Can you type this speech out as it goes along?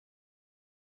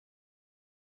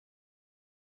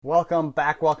Welcome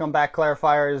back,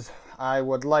 clarifiers. I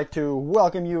would like to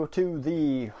welcome you to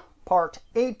the part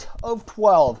 8 of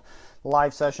 12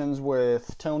 live sessions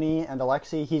with Tony and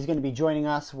Alexey. He's going to be joining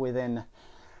us within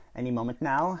any moment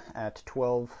now at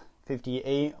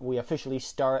 12:58. We officially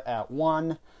start at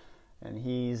 1, and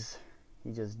he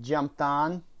just jumped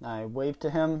on. I waved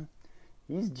to him.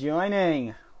 He's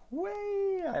joining.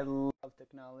 Way! I love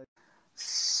technology.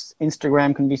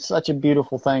 Instagram can be such a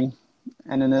beautiful thing,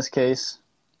 and in this case,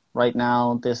 right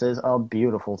now, this is a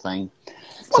beautiful thing.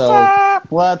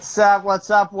 What's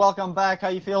up? Welcome back. How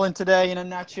you feeling today in a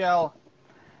nutshell?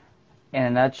 In a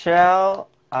nutshell,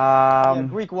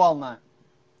 Greek walnut.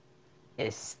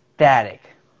 ecstatic.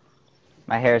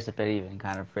 My hair is a bit even,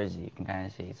 kind of frizzy. You can kind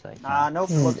of see it's like Nope.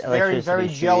 It looks very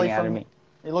jelly from me.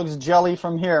 It looks jelly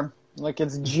from here, like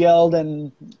it's gelled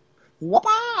and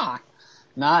whoopah.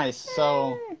 Nice.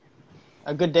 So,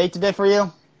 a good day today for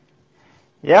you?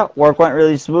 Yeah, work went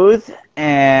really smooth,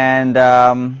 and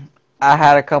I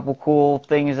had a couple cool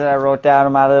things that I wrote down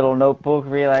in my little notebook,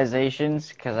 realizations,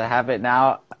 because I have it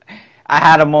now. I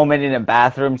had a moment in a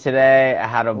bathroom today. I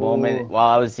had a moment while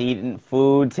I was eating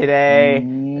food today,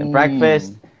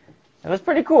 breakfast. It was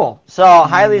pretty cool. So,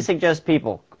 highly suggest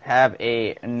people have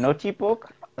a notebook,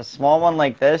 a small one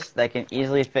like this that can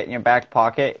easily fit in your back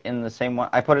pocket in the same one.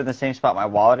 I put it in the same spot my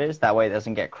wallet is. That way it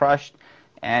doesn't get crushed,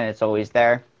 and it's always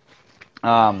there.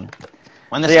 When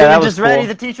the student is ready,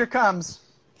 the teacher comes.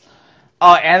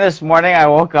 Oh, and this morning I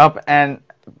woke up and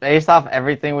based off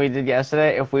everything we did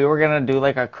yesterday, if we were going to do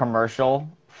like a commercial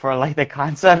for like the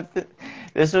concept,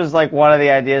 this was like one of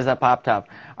the ideas that popped up.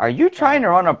 Are you trying to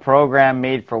run a program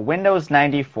made for Windows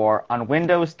 94 on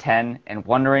Windows 10 and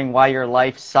wondering why your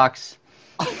life sucks?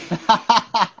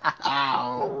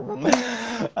 Oh,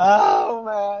 man.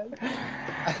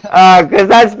 Because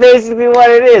that's basically what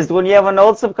it is. When you have an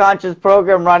old subconscious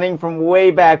program running from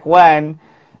way back when,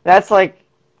 that's like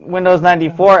Windows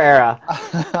 94 era.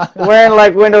 We're in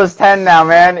like Windows 10 now,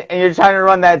 man, and you're trying to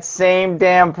run that same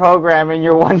damn program and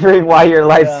you're wondering why your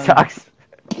life sucks.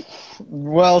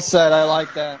 Well said. I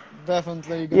like that.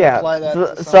 Definitely gonna apply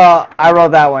that. So I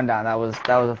wrote that one down. That was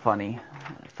a funny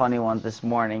one this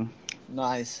morning.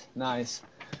 Nice.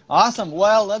 Awesome.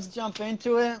 Well, let's jump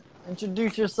into it.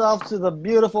 Introduce yourself to the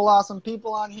beautiful, awesome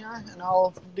people on here, and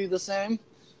I'll do the same.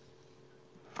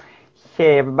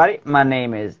 Hey, everybody. My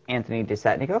name is Anthony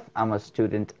Desatnikov. I'm a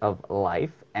student of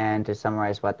life, and to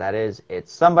summarize what that is,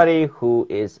 it's somebody who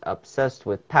is obsessed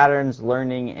with patterns,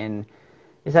 learning, and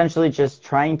essentially just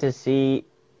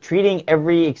treating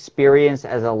every experience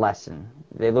as a lesson.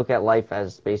 They look at life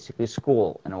as basically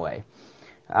school in a way.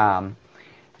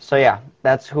 So yeah,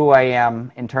 that's who I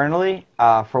am internally.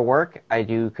 For work, I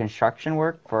do construction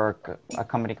work for a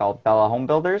company called Bella Home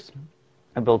Builders.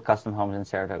 I build custom homes in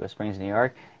Saratoga Springs, New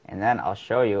York. And then I'll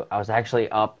show you, I was actually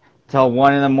up till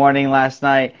 1 in the morning last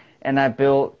night, and I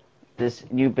built this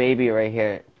new baby right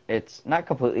here. It's not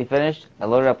completely finished. I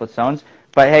loaded it up with stones.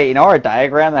 But hey, you know our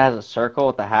diagram that has a circle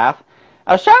with a half?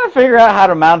 I was trying to figure out how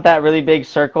to mount that really big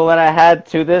circle that I had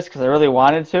to this because I really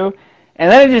wanted to. And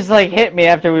then it just like hit me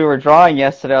after we were drawing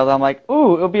yesterday. I'm like,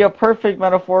 ooh, it'll be a perfect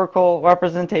metaphorical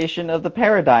representation of the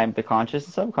paradigm, the conscious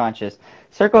and subconscious.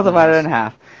 Circle divided in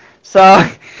half. So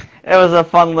it was a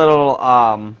fun little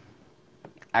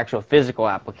actual physical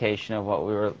application of what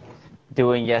we were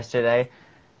doing yesterday.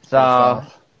 So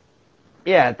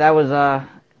yeah, that was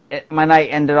my night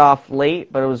ended off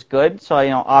late, but it was good. So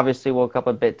obviously woke up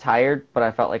a bit tired, but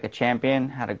I felt like a champion.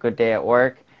 Had a good day at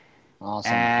work.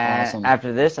 Awesome. And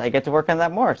after this, I get to work on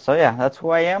that more. So yeah, that's who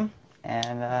I am,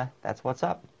 and that's what's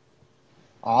up.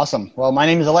 Awesome. Well, my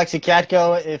name is Alexey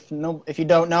Katko. If you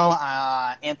don't know,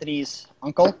 Anthony's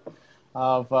uncle.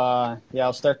 I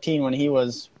was 13 when he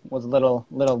was a little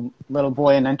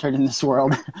boy and entered in this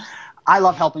world. I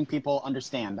love helping people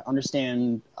understand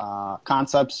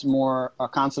concepts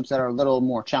that are a little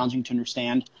more challenging to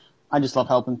understand. I just love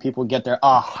helping people get their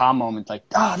aha moment, like,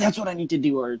 that's what I need to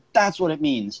do, or that's what it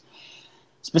means.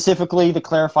 Specifically, the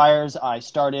clarifiers I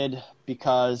started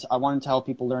because I wanted to help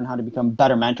people learn how to become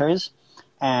better mentors.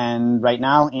 And right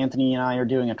now, Anthony and I are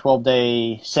doing a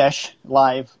 12-day sesh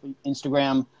live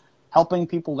Instagram, helping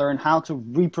people learn how to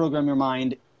reprogram your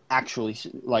mind. Actually,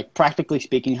 like practically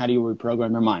speaking, how do you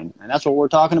reprogram your mind? And that's what we're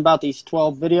talking about, these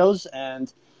 12 videos.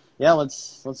 And yeah,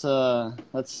 that's who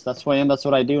I am. That's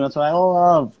what I do. And that's what I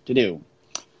love to do.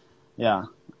 Yeah,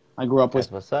 I grew up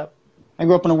What's up? I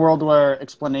grew up in a world where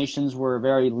explanations were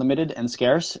very limited and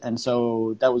scarce, and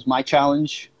so that was my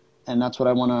challenge. And that's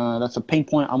that's a pain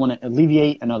point I want to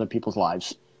alleviate in other people's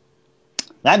lives.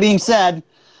 That being said,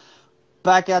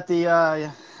 back at the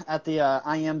I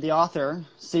Am the Author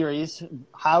series,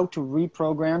 how to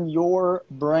reprogram your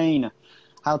brain,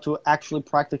 how to actually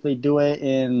practically do it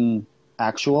in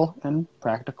actual and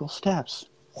practical steps.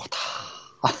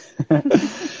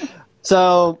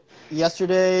 So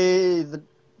yesterday,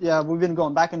 we've been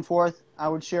going back and forth. I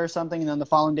would share something, and then the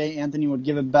following day, Anthony would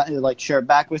give it back, like share it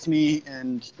back with me,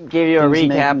 and Give you a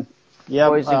recap,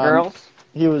 boys and girls.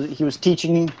 He was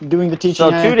teaching, doing the teaching.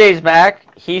 So 2 days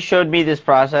back, he showed me this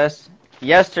process.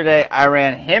 Yesterday, I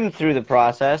ran him through the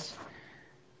process.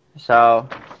 So,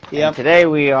 and today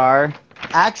we are.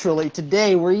 Actually,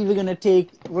 today we're even gonna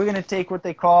take what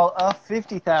they call a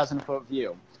 50,000-foot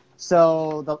view.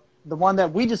 So the one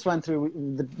that we just went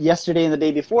through yesterday and the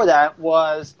day before that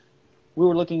was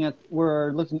we're looking at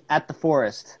the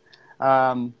forest.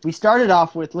 We started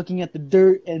off with looking at the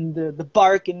dirt and the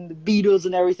bark and the beetles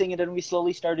and everything, and then we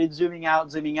slowly started zooming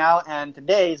out, and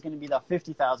today is going to be the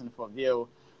 50,000-foot view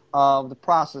of the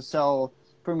process. So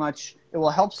pretty much it will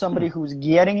help somebody who's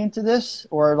getting into this,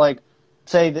 or like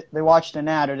say that they watched an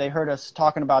ad or they heard us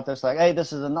talking about this, like, hey,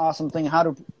 this is an awesome thing, how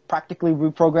to practically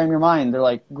reprogram your mind. They're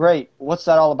like, great, what's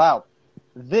that all about?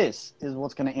 This is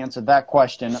what's going to answer that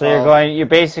question. So you're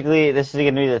basically, this is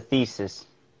going to be the thesis.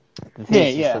 The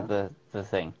thesis of the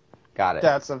thing. Got it.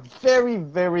 That's a very,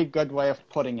 very good way of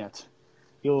putting it.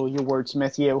 You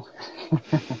wordsmith, you.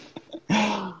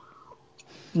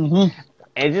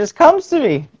 It just comes to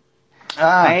me.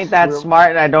 I ain't that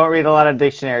smart, and I don't read a lot of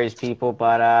dictionaries, people,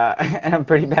 but and I'm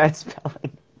pretty bad at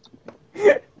spelling.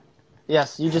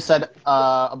 Yes, you just said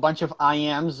a bunch of I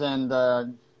ams,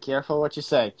 and careful what you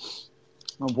say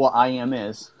of what I am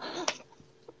is.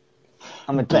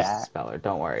 I'm a decent speller,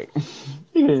 don't worry.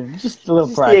 Just a little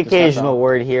just practice. The occasional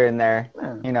word here and there,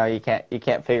 you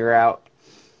can't figure out.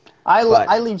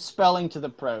 I leave spelling to the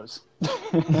pros.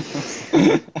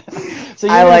 So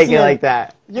I like it like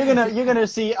that. You're gonna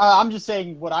see. I'm just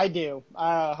saying what I do,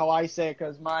 how I say it,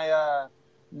 because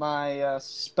my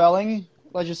spelling.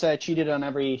 Let's just say I cheated on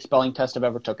every spelling test I've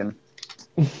ever taken.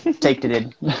 Taked it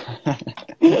in.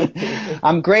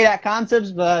 I'm great at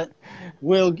concepts, but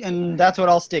and that's what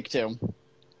I'll stick to.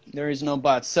 There is no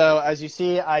buts. So as you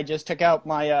see, I just took out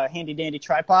my handy dandy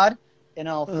tripod, and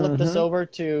I'll flip this over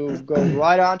to go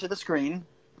right onto the screen.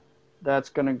 That's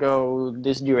gonna go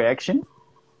this direction.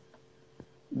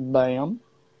 Bam.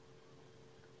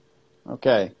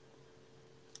 Okay.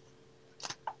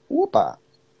 Whoopa.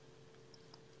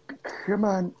 Come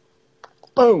on.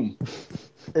 Boom.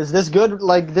 Is this good,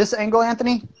 like this angle,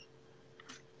 Anthony?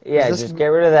 Yeah, just get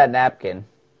rid of that napkin.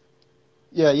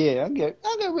 Yeah, I'll get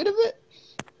rid of it.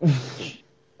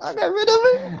 I got rid of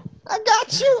it. I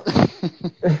got you.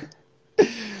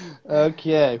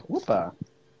 Okay. Whoopa.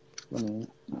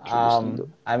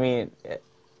 I mean,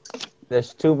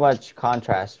 there's too much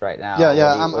contrast right now.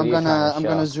 Yeah. I'm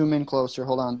gonna zoom in closer.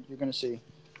 Hold on. You're gonna see.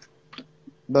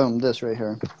 Boom. This right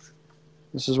here.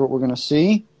 This is what we're gonna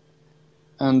see,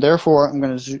 and therefore I'm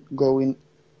gonna go in.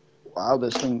 Wow,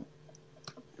 this thing.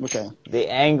 Okay.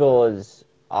 The angle is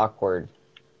awkward.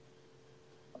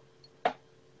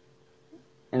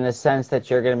 In the sense that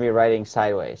you're going to be writing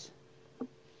sideways.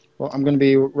 Well, I'm going to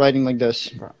be writing like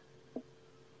this.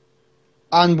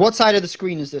 On what side of the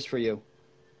screen is this for you?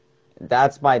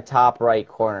 That's my top right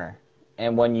corner.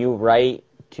 And when you write,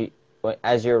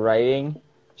 as you're writing...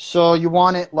 So you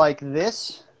want it like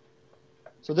this?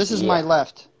 So this is my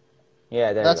left.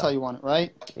 Yeah, there That's you go. how you want it,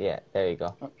 right? Yeah, there you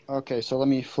go. Okay, so let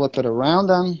me flip it around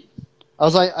then.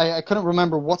 I couldn't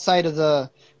remember what side of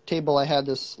the table I had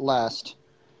this last.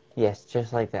 Yes,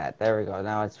 just like that. There we go.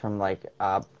 Now it's from like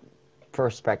a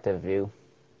perspective view.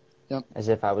 Yep. As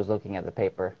if I was looking at the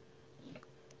paper.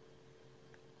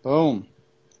 Boom.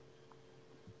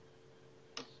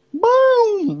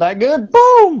 Boom! That good?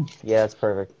 Boom! Yeah, that's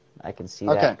perfect. I can see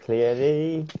that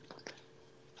clearly.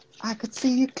 I could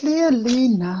see you clearly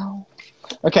now.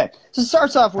 Okay, so it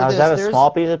starts off with now, this. Is that a small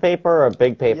piece of paper or a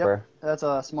big paper? Yep, that's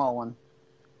a small one.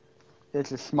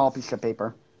 It's a small piece of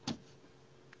paper.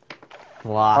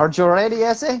 Wow. Are you ready,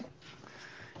 Essay?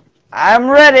 I'm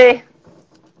ready.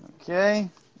 Okay,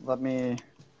 let me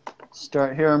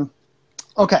start here.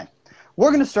 Okay,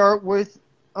 we're going to start with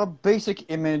a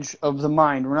basic image of the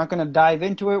mind. We're not going to dive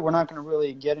into it. We're not going to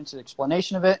really get into the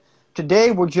explanation of it. Today,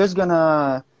 we're just going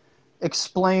to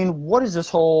explain what is this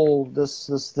whole, this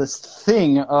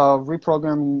thing of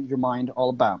reprogramming your mind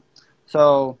all about.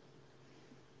 So,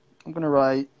 I'm going to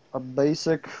write a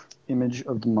basic image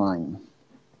of the mind.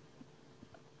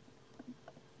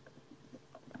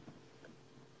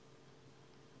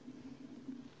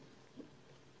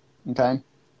 Okay.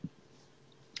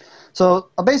 So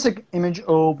a basic image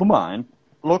of the mind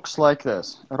looks like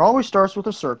this. It always starts with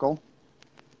a circle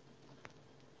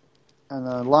and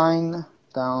a line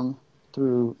down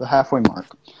through the halfway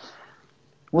mark.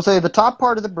 We'll say the top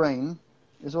part of the brain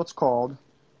is what's called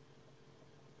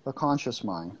the conscious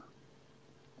mind.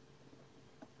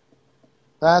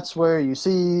 That's where you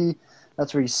see,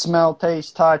 that's where you smell,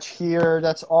 taste, touch, hear.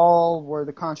 That's all where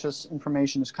the conscious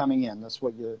information is coming in. That's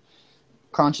what your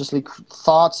consciously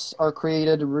thoughts are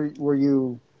created, where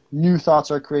new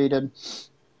thoughts are created.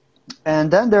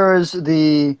 And then there is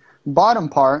the bottom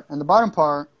part, and the bottom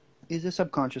part is the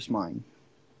subconscious mind.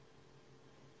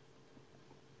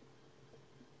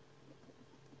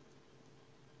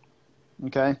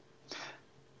 Okay?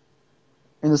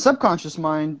 In the subconscious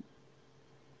mind,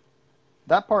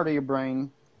 that part of your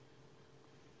brain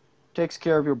takes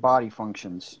care of your body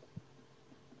functions.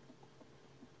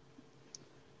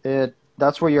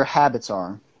 That's where your habits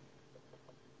are.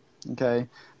 Okay?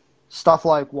 Stuff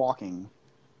like walking.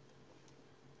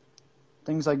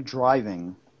 Things like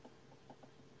driving.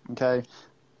 Okay?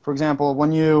 For example,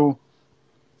 when you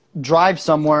drive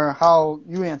somewhere, how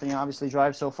you, Anthony, obviously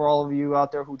drive, so for all of you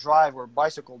out there who drive or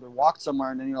bicycled or walked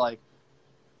somewhere, and then you're like,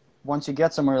 once you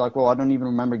get somewhere, you're like, well, I don't even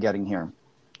remember getting here.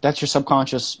 That's your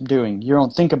subconscious doing. You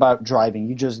don't think about driving.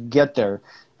 You just get there.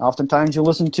 Oftentimes you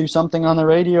listen to something on the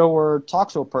radio or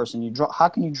talk to a person. How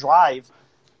can you drive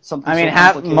something I mean, so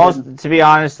complicated? to be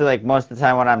honest, like most of the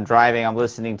time when I'm driving, I'm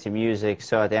listening to music.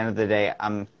 So at the end of the day,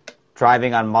 I'm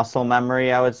driving on muscle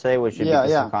memory, I would say, which would be the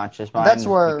subconscious mind. That's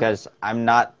where, because I'm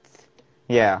not.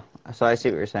 Yeah. So I see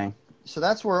what you're saying. so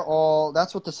that's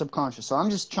what the subconscious. So I'm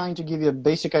just trying to give you a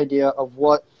basic idea of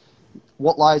what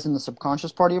lies in the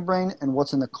subconscious part of your brain and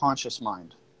what's in the conscious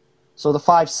mind. So the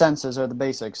five senses are the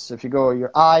basics. If you go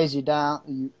your eyes, you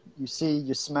see,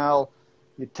 you smell,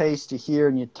 you taste, you hear,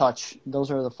 and you touch. Those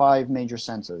are the five major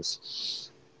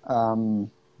senses. And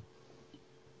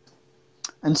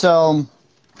so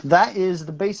that is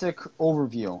the basic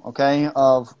overview, okay,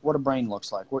 of what a brain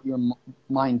looks like, what your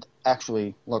mind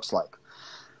actually looks like.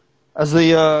 As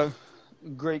the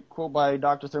great quote by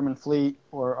Dr. Thurman Fleet,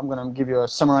 or I'm going to give you a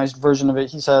summarized version of it.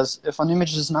 He says, if an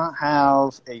image does not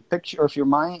have a picture, or if your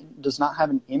mind does not have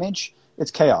an image,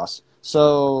 it's chaos.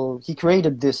 So he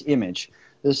created this image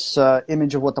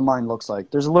of what the mind looks like.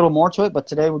 There's a little more to it, but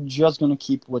today we're just going to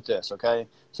keep with this, okay?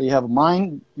 So you have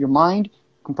your mind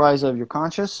comprised of your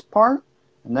conscious part,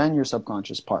 and then your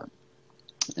subconscious part.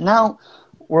 And now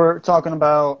we're talking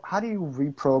about how do you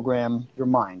reprogram your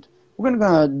mind. We're going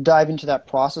to dive into that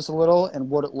process a little and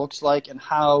what it looks like and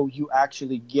how you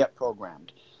actually get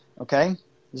programmed. Okay?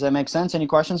 Does that make sense? Any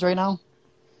questions right now?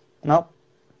 Nope.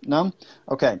 No?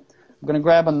 Okay. I'm going to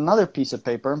grab another piece of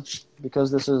paper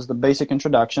because this is the basic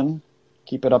introduction.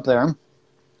 Keep it up there.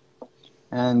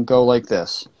 And go like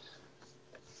this.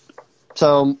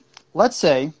 So let's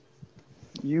say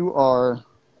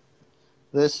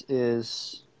this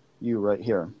is you right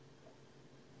here.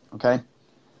 Okay?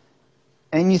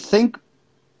 And you think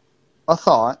a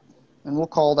thought, and we'll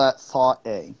call that thought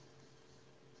A.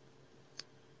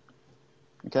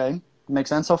 Okay? Make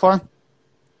sense so far?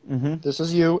 Mm-hmm. This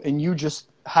is you, and you just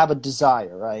have a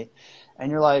desire, right? And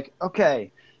you're like,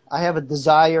 okay, I have a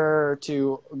desire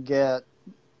to get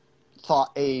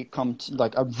thought A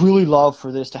like, I'd really love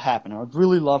for this to happen. I would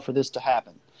really love for this to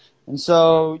happen. And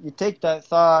so you take that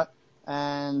thought,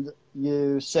 and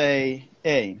you say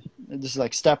A. This is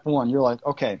like step one. You're like,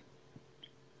 okay,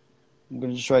 I'm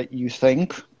going to just write you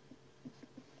think.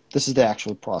 This is the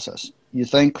actual process. You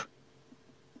think,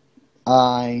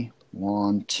 I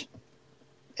want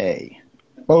A.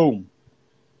 Boom.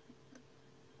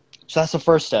 So that's the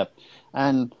first step.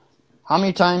 And how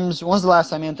many times, when's the last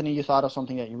time, Anthony, you thought of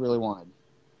something that you really wanted?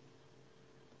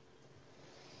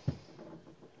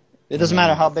 It doesn't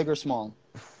matter how big or small.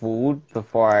 Food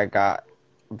before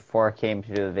I came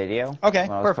to do the video. Okay,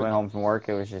 when I was perfect. coming home from work,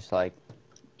 it was just like,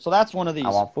 so that's one of these. I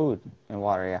want food and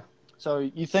water, yeah. So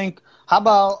you think, how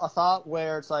about a thought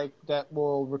where it's like that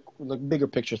will, like bigger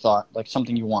picture thought, like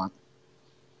something you want?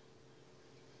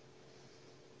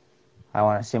 I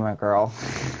want to see my girl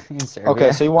in Serbia.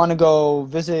 Okay, so you want to go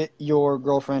visit your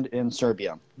girlfriend in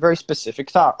Serbia. Very specific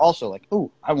thought. Also, like,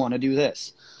 ooh, I want to do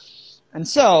this. And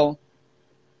so,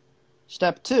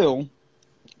 step 2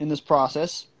 in this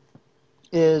process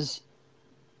is,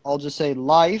 I'll just say,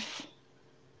 life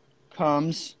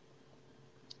comes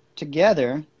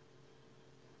together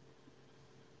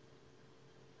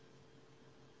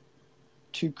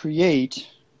to create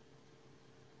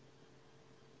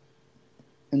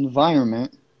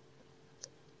environment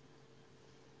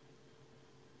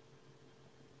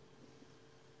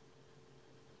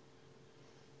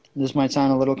this might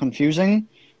sound a little confusing,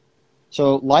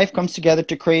 So life comes together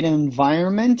to create an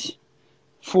environment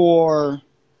for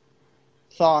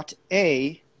thought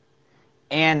A.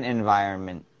 An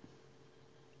environment.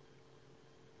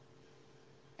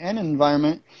 An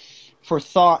environment for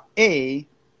thought A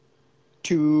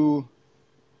to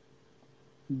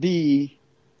be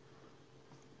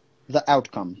the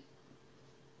outcome.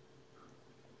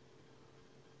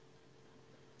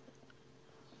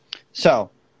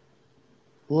 So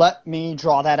let me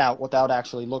draw that out what that would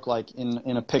actually look like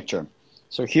in a picture.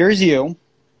 So here's you.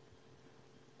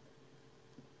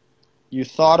 You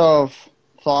thought of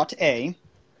thought A,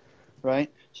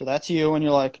 right? So that's you, and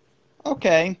you're like,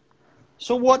 okay,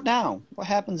 so what now? What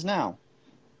happens now?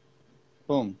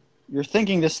 Boom. You're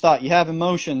thinking this thought. You have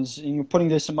emotions, and you're putting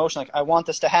this emotion like, I want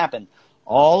this to happen.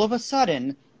 All of a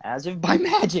sudden, as if by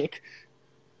magic,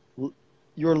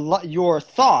 your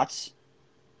thoughts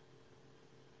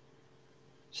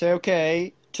say,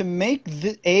 okay, to make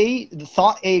the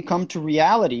thought A come to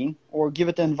reality, or give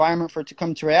it the environment for it to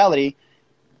come to reality,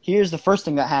 here's the first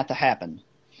thing that had to happen.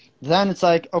 Then it's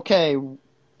like, okay,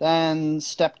 then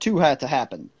step 2 had to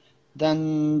happen.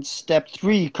 Then step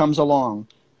 3 comes along.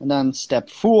 And then step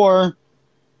 4.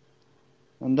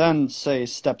 And then, say,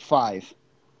 step 5.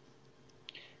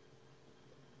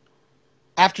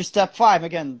 After step 5,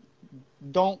 again,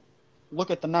 don't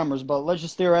look at the numbers, but let's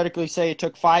just theoretically say it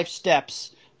took 5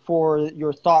 steps for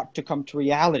your thought to come to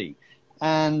reality.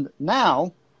 And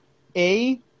now,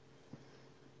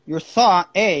 your thought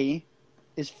A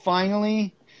is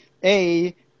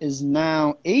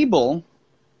now able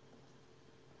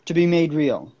to be made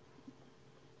real.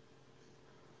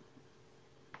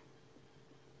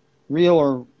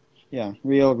 Real,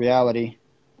 reality.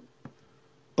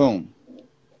 Boom.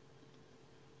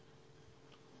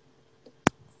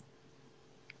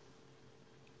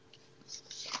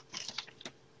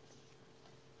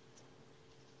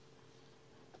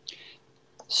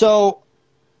 So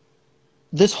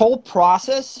this whole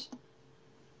process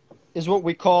is what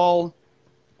we call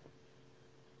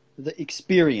the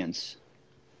experience.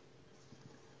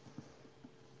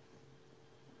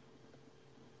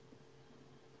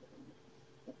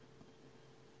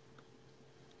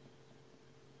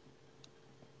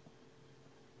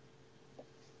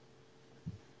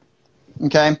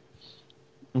 Okay?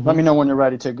 Mm-hmm. Let me know when you're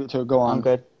ready to go on. I'm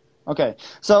good. Okay.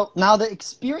 So now the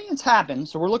experience happened.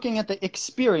 So we're looking at the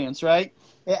experience, right?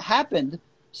 It happened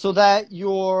so that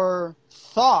your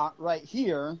thought right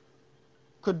here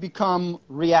could become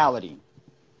reality.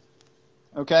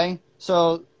 Okay?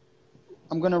 So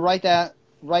I'm going to write that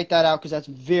out because that's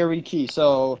very key.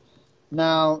 So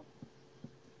now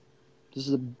this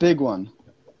is a big one.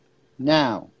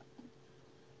 Now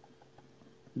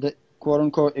the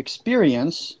quote-unquote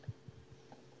experience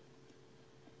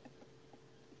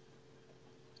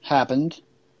happened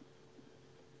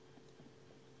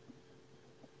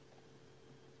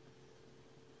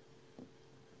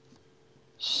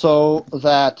so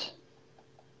that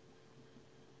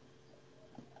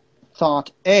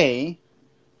thought A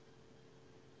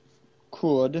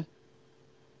could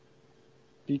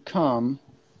become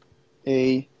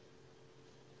a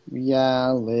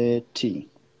reality.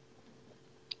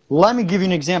 Let me give you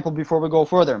an example before we go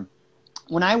further.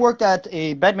 When I worked at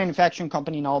a bed manufacturing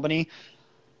company in Albany,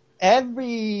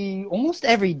 almost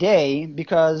every day,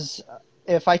 because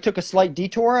if I took a slight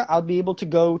detour, I'd be able to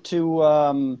go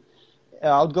to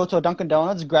I would go to a Dunkin'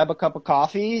 Donuts, grab a cup of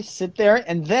coffee, sit there,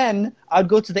 and then I'd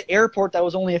go to the airport that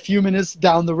was only a few minutes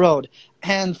down the road.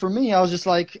 And for me, I was just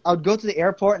like, I would go to the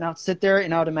airport and I'd sit there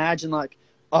and I would imagine like,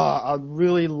 I'd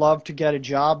really love to get a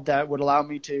job that would allow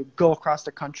me to go across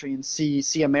the country and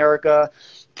see America.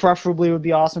 Preferably, it would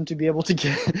be awesome to be able to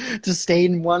get to stay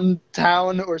in one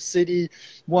town or city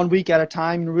 1 week at a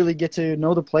time and really get to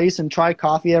know the place and try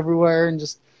coffee everywhere and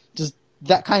just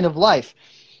that kind of life.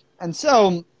 And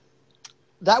so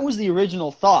that was the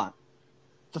original thought.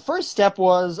 The first step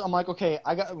was, I'm like, okay,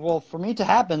 for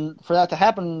that to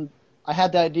happen, I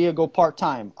had the idea go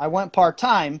part-time. I went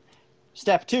part-time.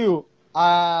 Step 2,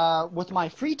 with my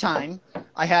free time,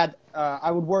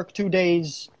 I would work 2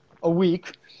 days a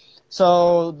week.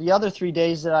 So the other 3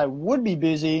 days that I would be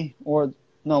busy, we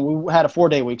had a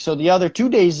 4-day week. So the other 2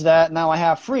 days that now I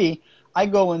have free, I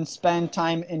go and spend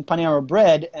time in Panera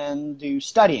Bread and do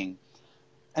studying.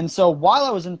 And so while I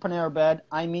was in Panera Bread,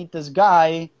 I meet this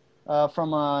guy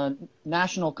from a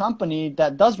national company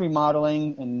that does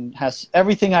remodeling and has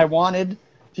everything I wanted.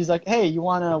 She's like, hey, you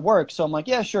want to work? So I'm like,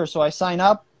 yeah, sure. So I sign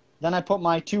up. Then I put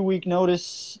my 2 week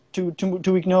notice, two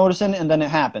week notice in, and then it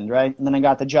happened, right? And then I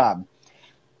got the job.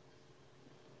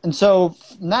 And so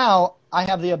now I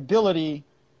have the ability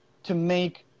to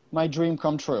make my dream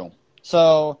come true.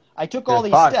 So I took Your all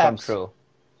these thought come steps. true.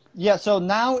 Yeah, so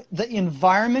now the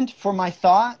environment for my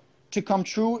thought to come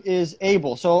true is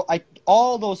able. So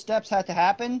all those steps had to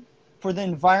happen for the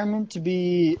environment to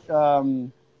be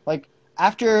like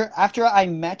after I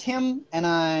met him and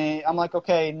I'm like,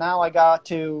 okay, now I have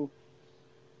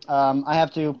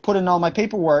to put in all my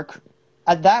paperwork.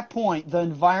 At that point, the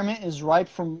environment is ripe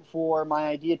for my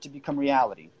idea to become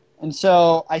reality. And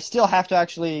so I still have to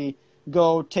actually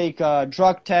go take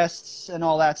drug tests and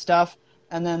all that stuff.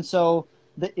 And then so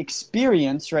the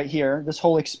experience right here, this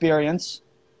whole experience,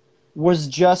 was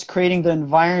just creating the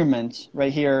environment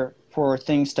right here for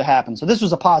things to happen. So this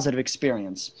was a positive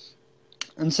experience.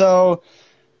 And so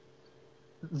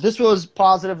this was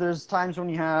positive. There's times when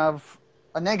you have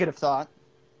a negative thought,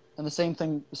 and the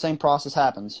same process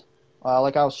happens.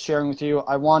 Like I was sharing with you,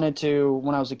 I wanted to,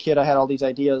 when I was a kid, I had all these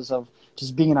ideas of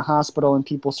just being in a hospital and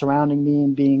people surrounding me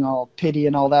and being all pity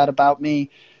and all that about me.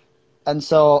 And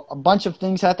so a bunch of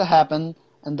things had to happen,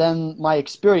 and then my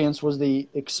experience was the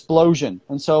explosion.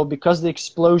 And so because the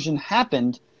explosion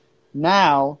happened,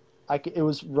 now it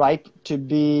was ripe to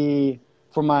be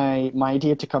for my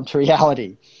idea to come to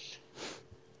reality.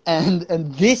 And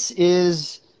this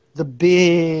is the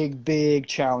big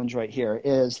challenge right here,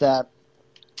 is that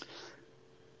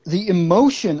the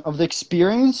emotion of the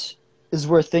experience is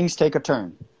where things take a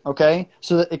turn. Okay,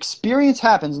 so the experience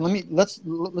happens.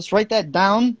 Let's write that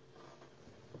down,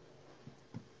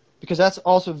 because that's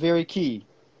also very key.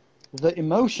 The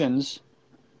emotions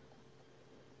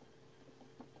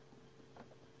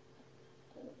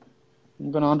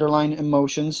I'm going to underline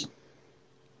emotions.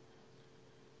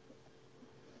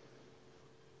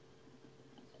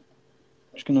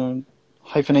 Just going to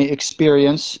hyphenate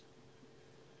experience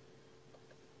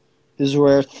is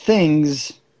where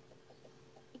things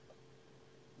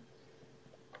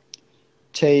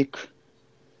take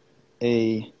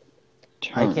a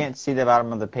turn. I can't see the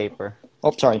bottom of the paper. Oh,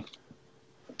 sorry.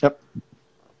 Yep.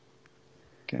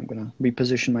 Okay, I'm going to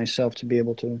reposition myself to be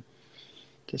able to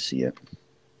see it.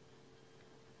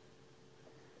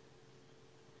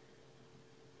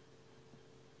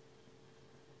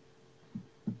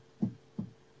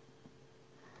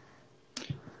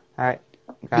 All right.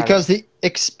 Because the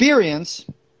experience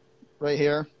right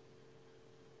here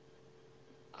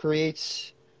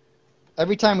creates,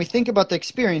 every time we think about the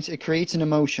experience, it creates an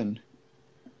emotion.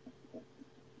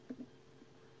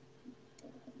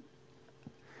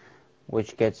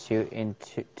 Which gets you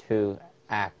into to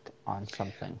act on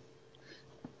something.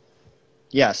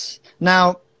 Yes.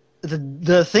 Now,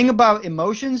 the thing about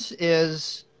emotions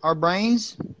is our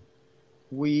brains,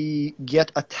 we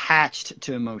get attached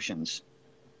to emotions.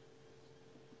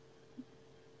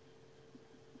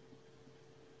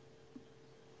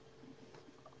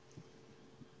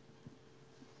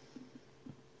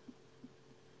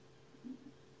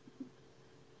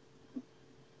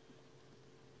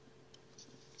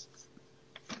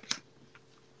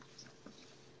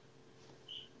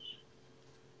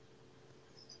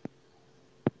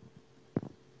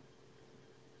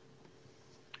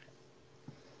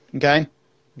 Okay?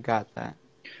 Got that.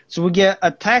 So we get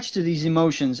attached to these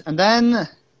emotions, and then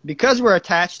because we're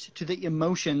attached to the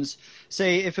emotions,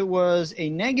 say if it was a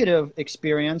negative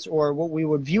experience or what we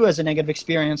would view as a negative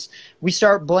experience, we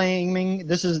start blaming.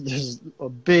 This is a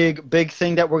big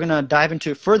thing that we're going to dive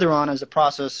into further on as the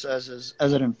process as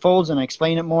it unfolds, and I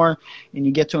explain it more and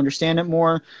you get to understand it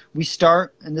more. We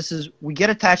get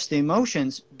attached to the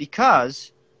emotions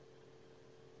because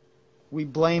we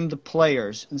blame the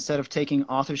players instead of taking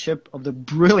authorship of the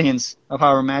brilliance of how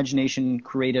our imagination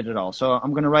created it all. So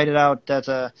I'm going to write it out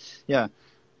that,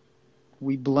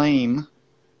 we blame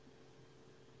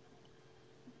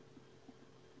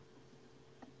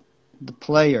the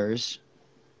players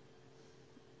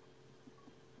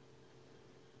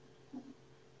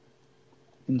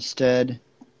instead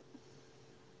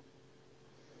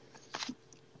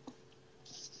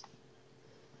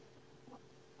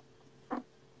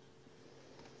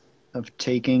of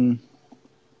taking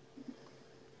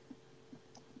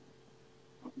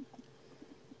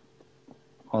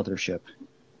authorship.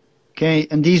 Okay,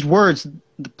 and these words,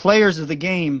 the players of the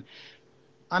game,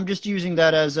 I'm just using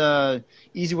that as a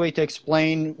easy way to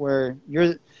explain where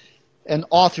an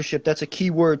authorship, that's a key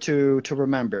word to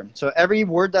remember. So every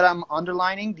word that I'm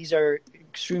underlining, these are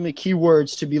extremely key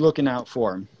words to be looking out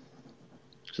for.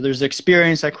 So there's the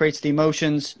experience that creates the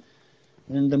emotions,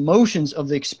 and the emotions of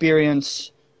the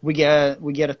experience, we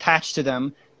get attached to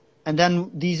them, and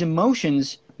then these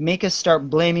emotions make us start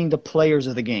blaming the players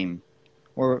of the game,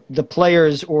 or the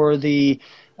players, or the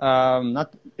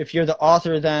not if you're the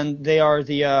author, then they are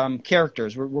the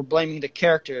characters. We're blaming the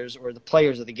characters or the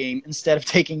players of the game instead of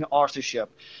taking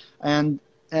authorship. And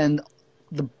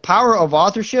the power of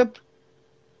authorship,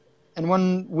 and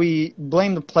when we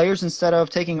blame the players instead of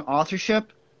taking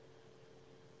authorship,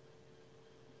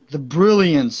 the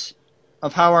brilliance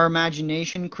of how our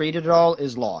imagination created it all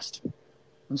is lost.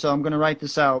 And so I'm going to write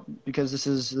this out because this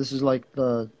is like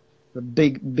the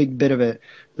big bit of it.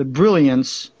 The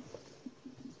brilliance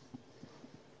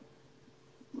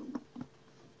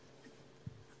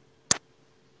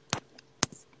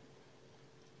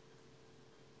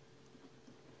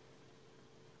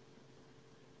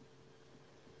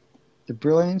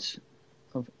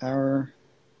of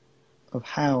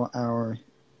how our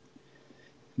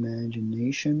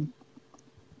imagination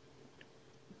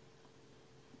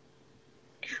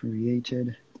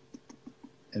created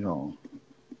it all.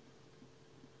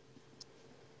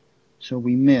 So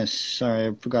we miss, sorry,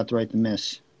 I forgot to write the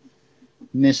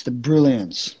miss the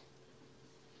brilliance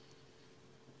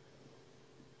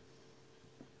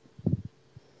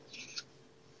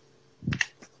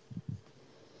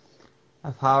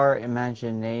of how our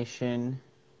imagination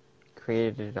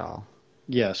created it all.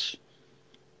 Yes.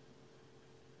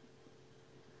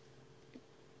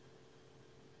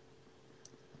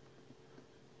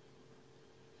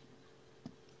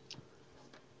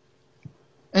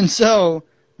 And so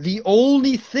the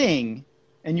only thing,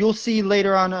 and you'll see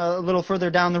later on a little further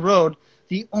down the road,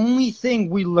 the only thing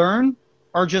we learn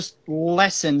are just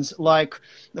lessons, like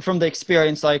from the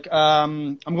experience, like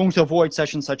I'm going to avoid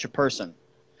such and such a person.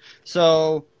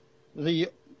 So I'm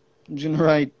going to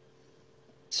write,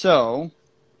 so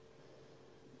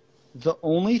the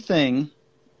only thing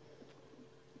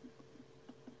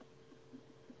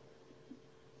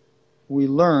we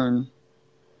learn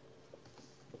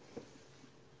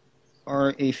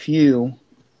are a few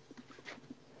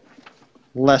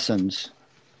lessons.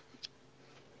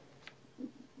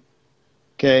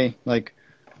 Okay, like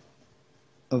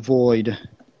avoid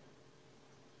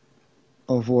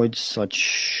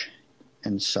such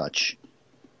and such,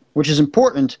 which is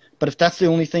important, but if that's the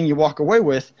only thing you walk away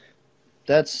with,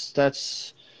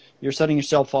 that's you're setting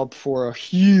yourself up for a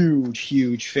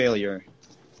huge failure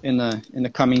in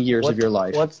the coming years of your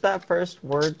life. What's that first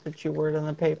word that you word on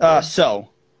the paper? So.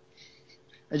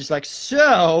 I just like,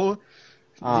 so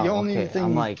Oh, the only okay. thing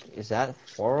I'm like, is that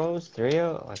 4-0s,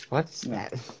 3-0? Like, what's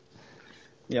that?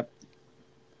 Yep.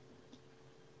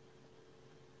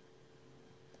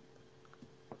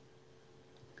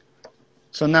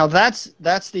 So now that's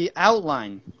the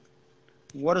outline.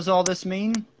 What does all this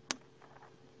mean?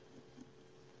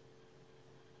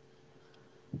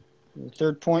 The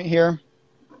third point here.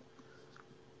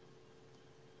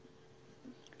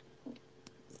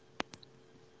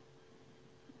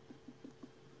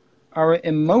 Our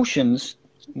emotions,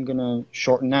 I'm going to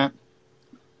shorten that,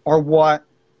 are what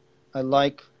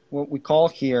we call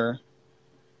here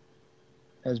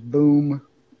as boom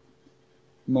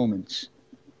moments.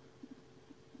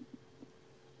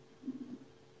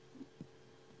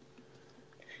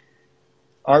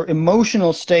 Our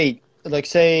emotional state, like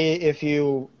say if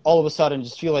you all of a sudden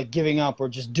just feel like giving up or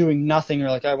just doing nothing, or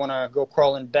like I want to go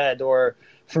crawl in bed, or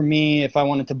for me, if I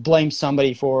wanted to blame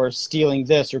somebody for stealing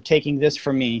this or taking this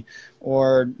from me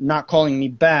or not calling me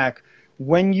back,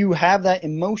 when you have that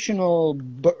emotional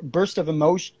burst of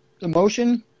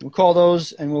emotion, we'll call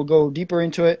those, and we'll go deeper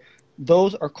into it,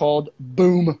 those are called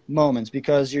boom moments,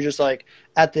 because you're just like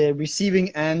at the receiving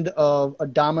end of a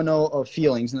domino of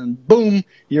feelings, and then boom,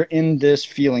 you're in this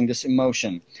feeling, this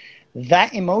emotion.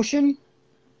 That emotion,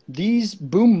 these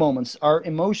boom moments are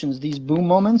emotions. These boom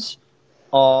moments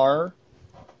are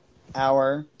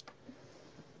our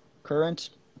current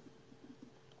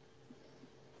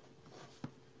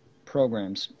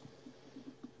programs.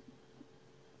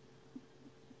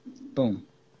 Boom.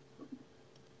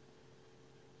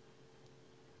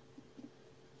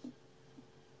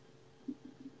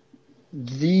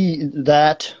 These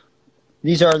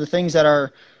are the things that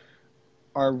are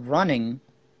running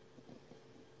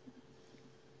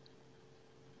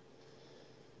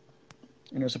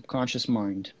in our subconscious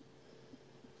mind.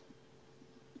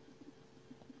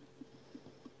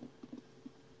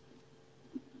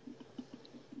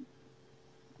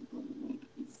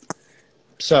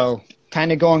 So,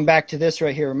 kind of going back to this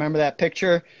right here, remember that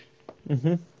picture?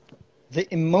 Mm-hmm.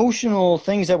 The emotional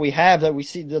things that we have that we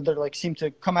see that like seem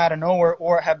to come out of nowhere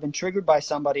or have been triggered by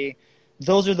somebody,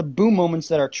 those are the boom moments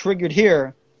that are triggered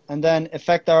here and then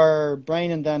affect our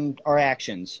brain and then our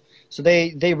actions. So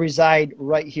they reside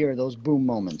right here, those boom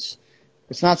moments.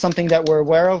 It's not something that we're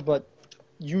aware of, but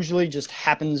usually just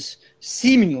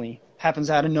seemingly happens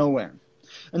out of nowhere.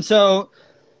 And so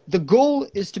the goal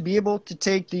is to be able to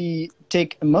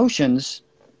take emotions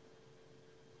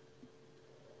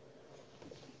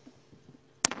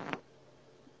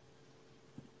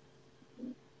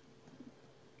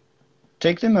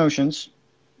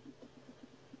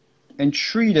and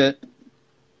treat it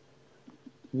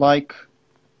like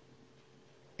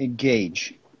a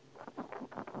gauge.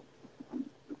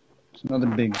 It's another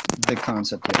big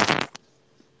concept here.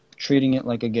 Treating it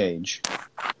like a gauge.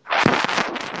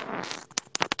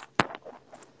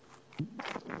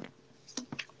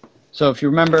 So if you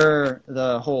remember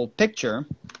the whole picture,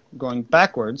 going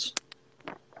backwards,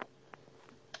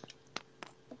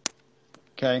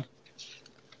 okay,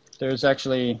 there's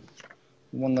actually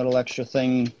one little extra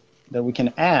thing that we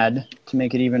can add to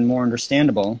make it even more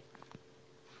understandable.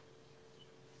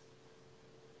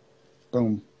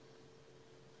 Boom.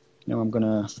 Now I'm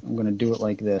gonna do it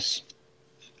like this.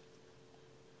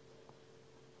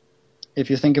 If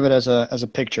you think of it as a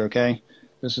picture, okay?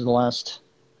 This is the last.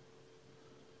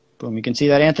 Boom. You can see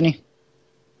that, Anthony?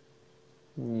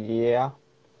 Yeah.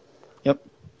 Yep.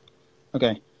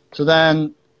 Okay. So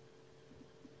then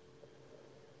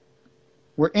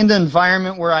we're in the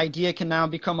environment where idea can now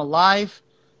become alive,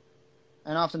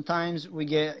 and oftentimes we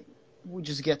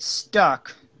just get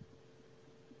stuck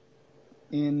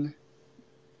in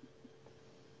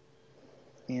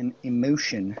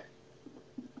emotion.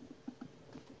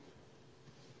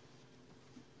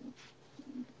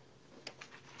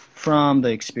 From the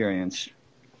experience.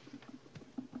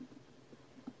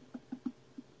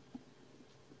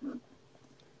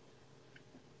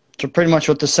 So pretty much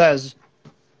what this says.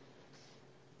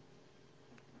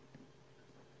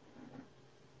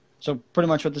 So pretty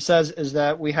much what this says is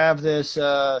that we have this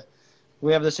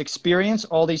experience,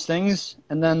 all these things,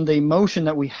 and then the emotion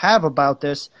that we have about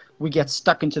this, we get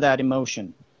stuck into that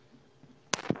emotion.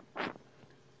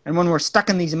 And when we're stuck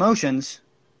in these emotions,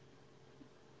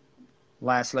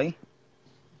 lastly,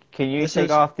 can you take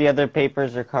off the other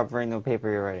papers or covering the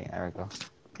paper you're writing? There we go.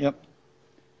 Yep.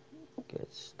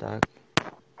 Get stuck.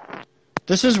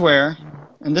 This is where,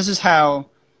 and this is how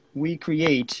we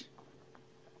create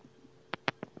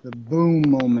the boom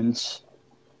moments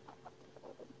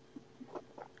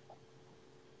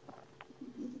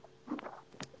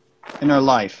in our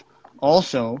life,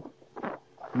 also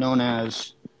known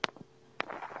as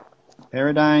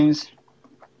paradigms.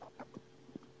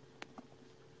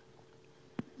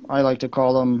 I like to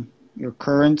call them your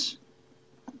current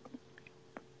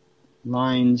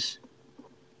lines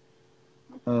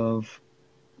of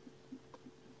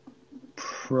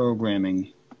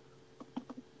programming.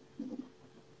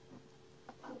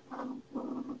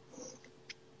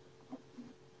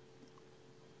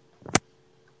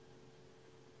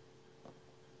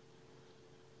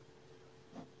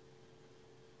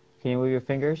 Can you move your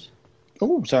fingers?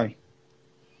 Oh, sorry.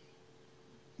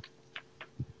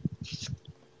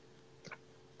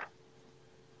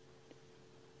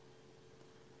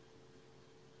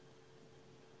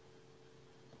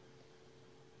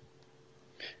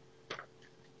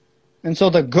 And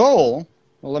so the goal,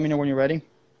 well, let me know when you're ready.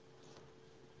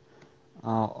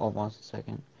 Almost a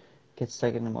second. Get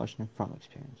stuck in emotion from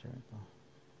experience. There we go.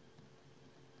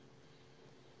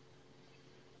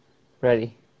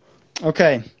 Ready.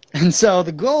 Okay. And so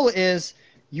the goal is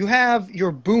you have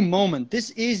your boom moment. This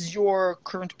is your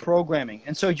current programming.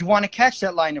 And so you want to catch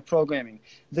that line of programming.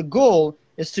 The goal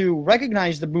is to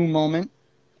recognize the boom moment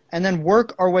and then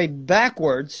work our way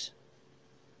backwards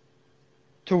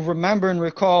to remember and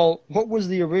recall what was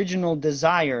the original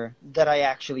desire that I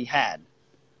actually had.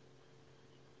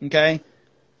 Okay?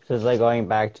 So it's like going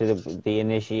back to the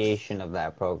initiation of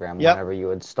that program, Yep. whenever you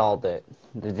installed it,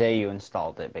 the day you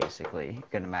installed it, basically. You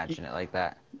can imagine it like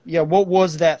that. Yeah, what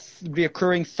was that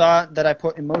reoccurring thought that I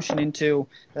put emotion into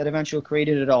that eventually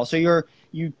created it all? So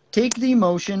you take the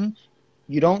emotion,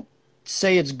 you don't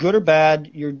say it's good or bad,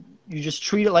 you just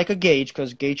treat it like a gauge,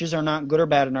 because gauges are not good or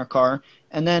bad in our car,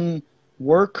 and then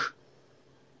work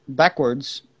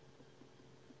backwards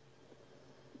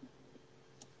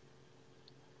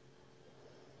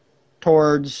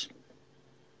towards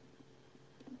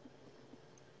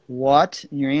what?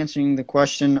 You're answering the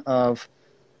question of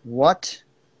what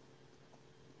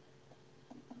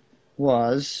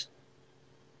was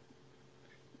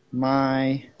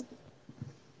my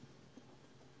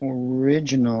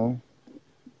original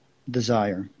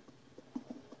desire.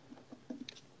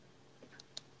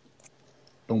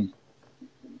 Boom.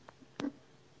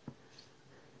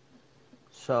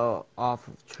 So off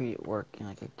of treat working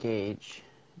like a gauge,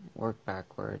 work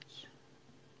backwards.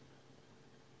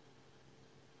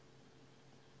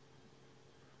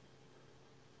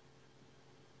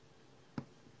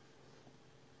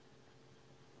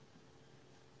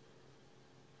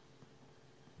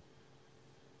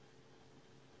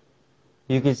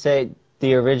 You could say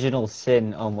the original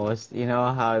sin almost. You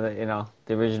know how the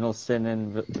original sin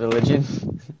in religion.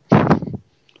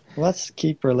 Let's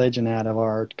keep religion out of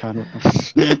our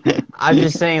conversation. I'm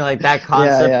just saying, like that Yeah,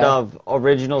 concept yeah. of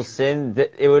original sin,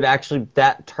 that it would actually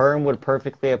that term would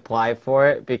perfectly apply for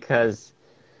it because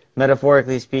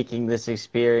metaphorically speaking, this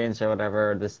experience or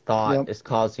whatever, this thought Yep. is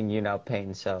causing you now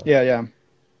pain. So, Yeah, yeah.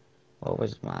 what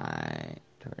was my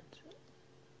turn?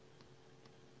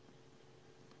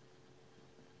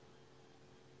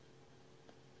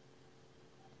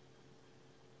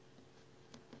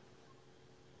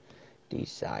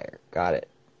 Desire. Got it.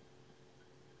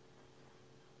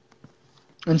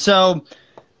 And so,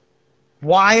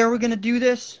 why are we going to do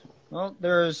this? Well,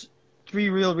 there's three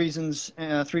real reasons,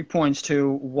 3 points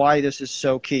to why this is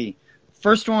so key.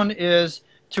 First one is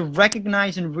to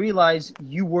recognize and realize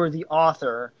you were the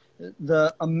author,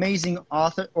 the amazing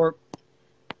author, or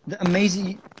the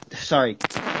amazing, sorry,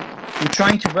 you're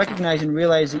trying to recognize and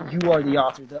realize that you are the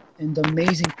author, and the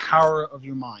amazing power of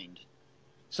your mind.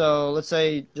 So let's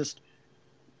say just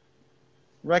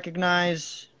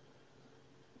recognize.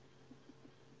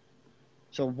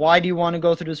 So why do you want to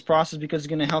go through this process? Because it's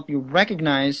going to help you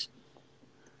recognize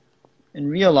and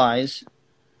realize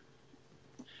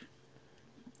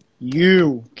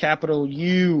you, capital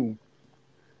U,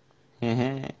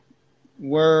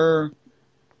 were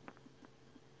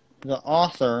the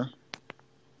author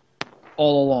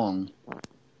all along.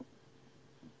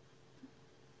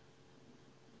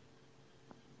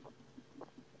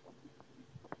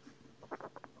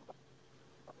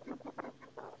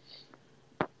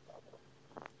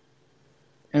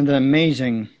 And the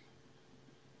amazing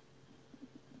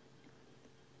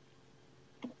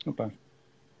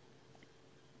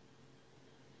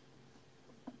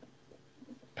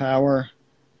power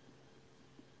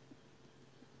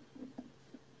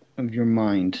of your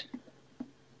mind.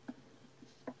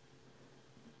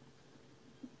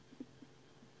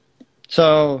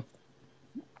 So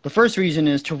the first reason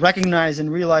is to recognize and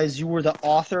realize you were the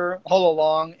author all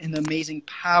along, and the amazing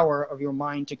power of your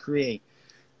mind to create.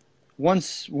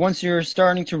 Once you're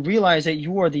starting to realize that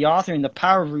you are the author and the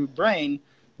power of your brain,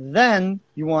 then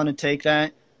you want to take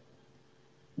that.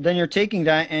 Then you're taking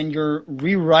that and you're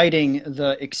rewriting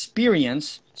the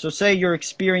experience. So say your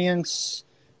experience,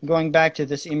 going back to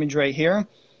this image right here,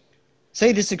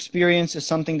 say this experience is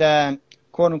something that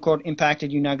quote unquote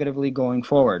impacted you negatively going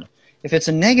forward. If it's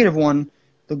a negative one,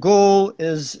 the goal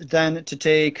is then to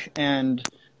take, and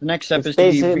the next step is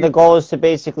to be The goal is to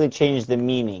basically change the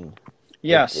meaning.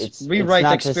 Yes, rewrite it's the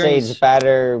not to say it's experience. bad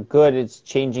or good. It's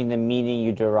changing the meaning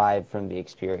you derive from the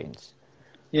experience.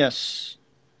 Yes.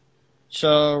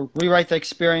 So rewrite the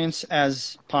experience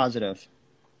as positive.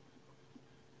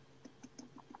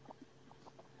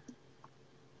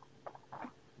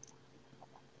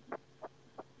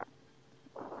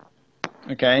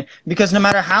 Okay? Because no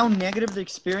matter how negative the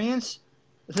experience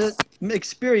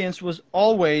was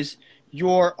always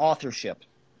your authorship.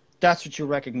 That's what you're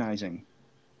recognizing.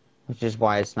 Which is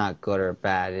why it's not good or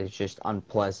bad. It's just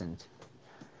unpleasant.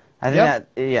 I think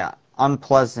Yep. that, yeah,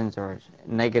 unpleasant or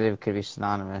negative could be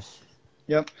synonymous.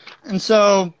 Yep. And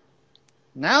so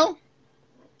now,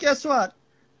 guess what?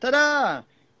 Ta-da!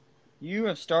 You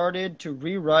have started to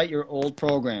rewrite your old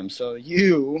program. So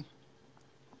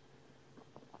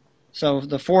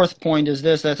the fourth point is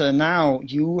this, that now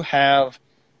you have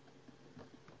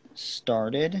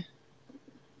started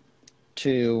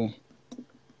to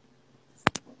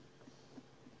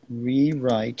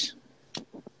rewrite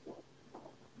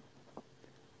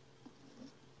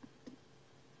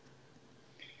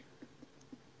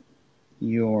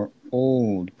your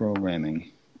old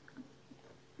programming.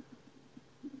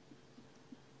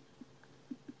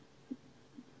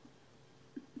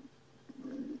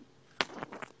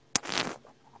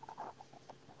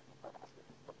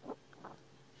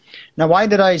 Now, why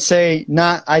did I say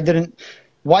that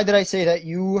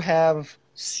you have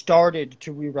started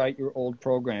to rewrite your old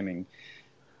programming?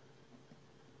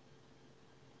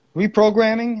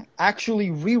 Reprogramming, actually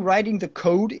rewriting the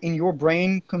code in your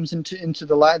brain, comes into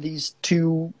these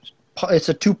two. It's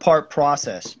a two-part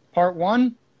process. Part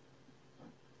one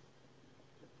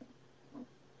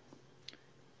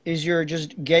is you're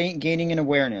just gaining an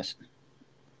awareness,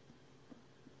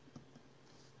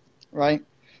 right?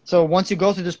 So once you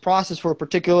go through this process for a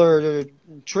particular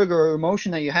trigger or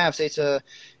emotion that you have, say it's a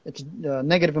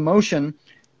negative emotion,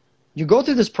 you go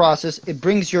through this process, it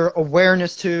brings your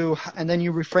awareness to, and then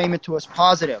you reframe it to as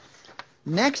positive.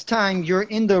 Next time you're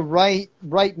in the right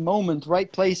moment,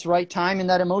 right place, right time, and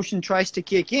that emotion tries to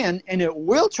kick in, and it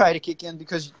will try to kick in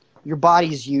because your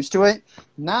body's used to it.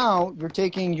 Now you're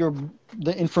taking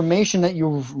the information that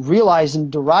you've realized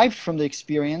and derived from the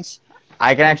experience.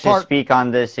 I can actually speak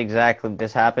on this exactly.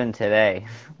 This happened today,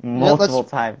 multiple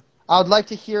times. I would like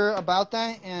to hear about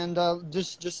that, and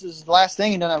just as the last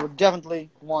thing, and then I would definitely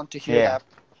want to hear that,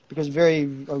 because I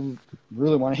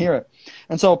really want to hear it.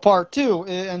 And so part 2,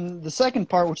 and the second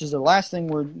part, which is the last thing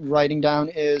we're writing down,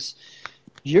 is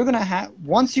you're gonna have,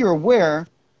 once you're aware,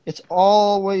 it's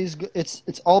all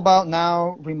about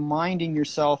now reminding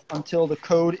yourself until the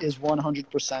code is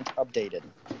 100% updated.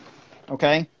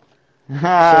 Okay.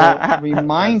 So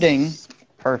reminding. That's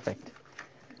perfect.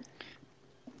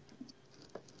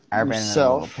 I ran in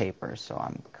a little paper, so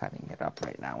I'm cutting it up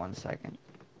right now. 1 second.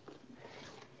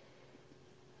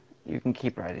 You can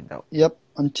keep writing, though. Yep,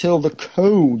 until the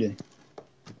code,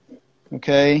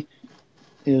 okay,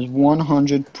 is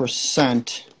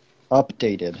 100%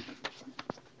 updated.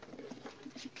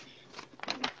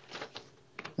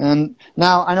 And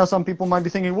now, I know some people might be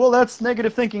thinking, well, that's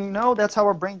negative thinking. No, that's how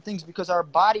our brain thinks, because our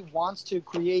body wants to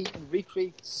create and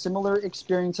recreate similar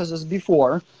experiences as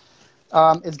before.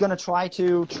 It's going to try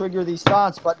to trigger these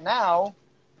thoughts, but now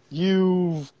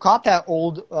you've caught that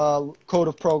old code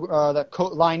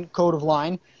of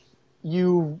line.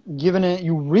 You've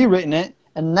rewritten it,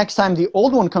 and next time the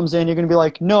old one comes in, you're going to be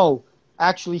like, no,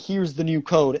 actually, here's the new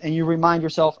code, and you remind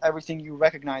yourself everything you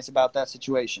recognize about that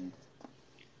situation.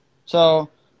 So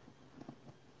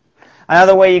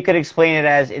another way you could explain it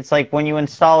as, it's like when you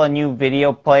install a new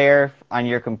video player on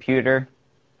your computer,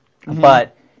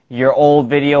 but your old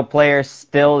video player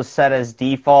still is set as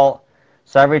default.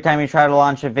 So every time you try to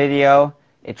launch a video,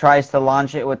 it tries to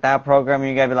launch it with that program, and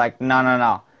you gotta be like,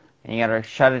 no. And you gotta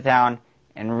shut it down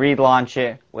and relaunch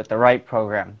it with the right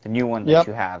program, the new one that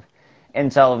you have.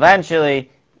 Until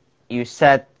eventually you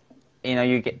set,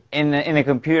 you get in a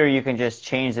computer, you can just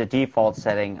change the default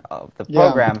setting of the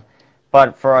program.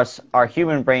 But for us, our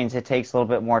human brains, it takes a little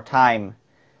bit more time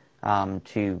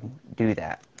to do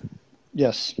that.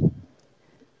 Yes.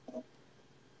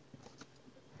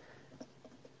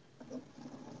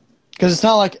 Because it's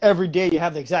not like every day you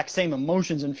have the exact same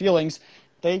emotions and feelings.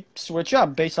 They switch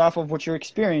up based off of what you're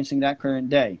experiencing that current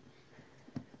day.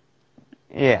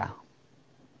 Yeah.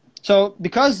 So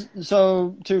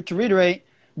to reiterate,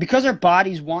 because our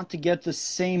bodies want to get the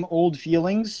same old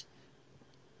feelings,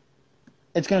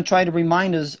 it's going to try to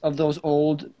remind us of those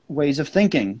old ways of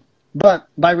thinking. But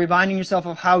by reminding yourself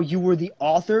of how you were the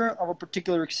author of a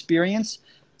particular experience,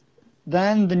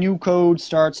 then the new code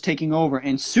starts taking over.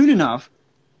 And soon enough,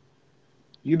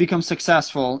 you become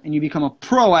successful and you become a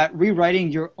pro at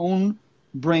rewriting your own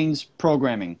brain's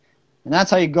programming. And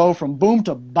that's how you go from boom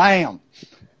to bam.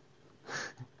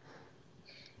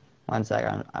 1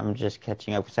 second, I'm just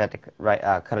catching up because I had to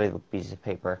cut a piece of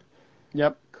paper.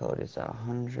 Yep. Code is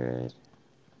 100%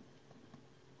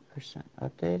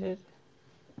 updated.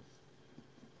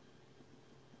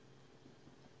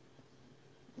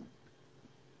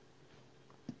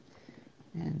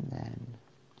 And then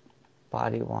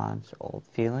body wants old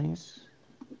feelings.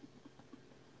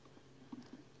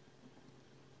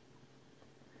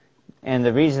 And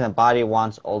the reason the body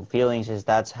wants old feelings is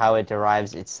that's how it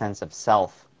derives its sense of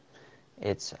self.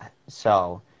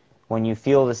 So when you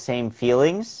feel the same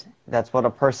feelings, that's what a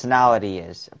personality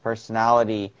is. A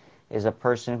personality is a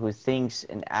person who thinks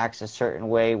and acts a certain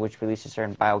way, which releases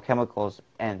certain biochemicals.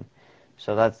 And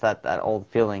so that's that old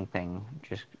feeling thing.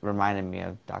 Just reminded me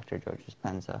of Dr. Joe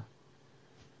Dispenza.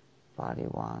 Body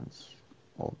wants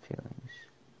old feelings.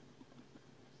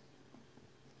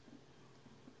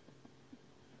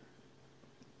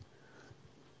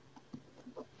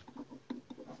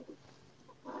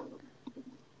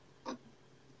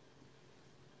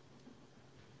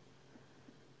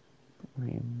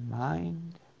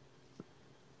 Remind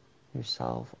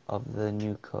yourself of the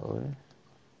new code.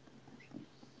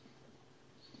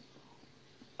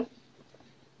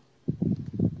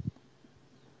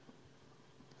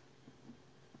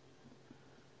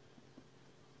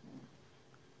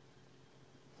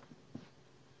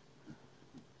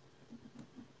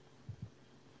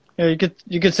 Yeah,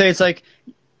 you could say it's like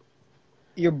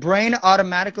your brain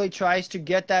automatically tries to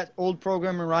get that old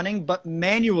program running, but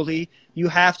manually you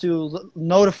have to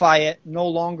notify it, no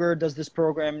longer does this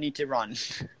program need to run.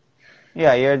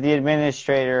 Yeah, you're the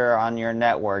administrator on your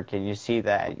network, and you see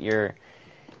that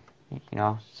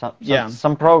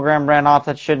some program ran off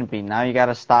that shouldn't be. Now you got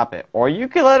to stop it, or you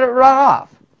can let it run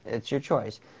off. It's your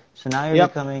choice. So now you're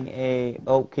becoming a.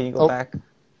 Oh, can you go back?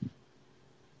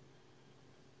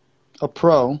 A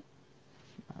pro.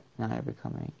 Now you're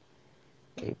becoming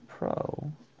a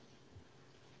pro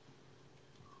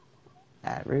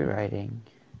at rewriting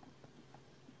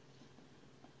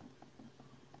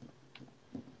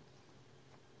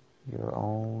Your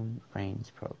own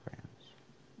brain's programs.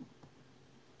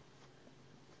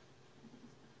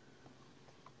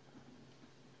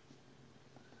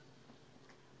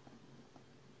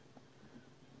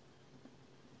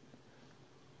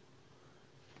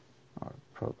 Or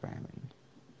programming.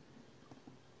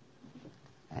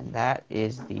 And that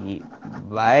is the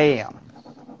BAM.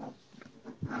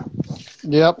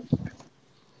 Yep.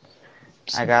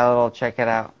 I got a little, check it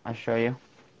out. I'll show you.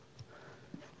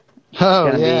 Oh,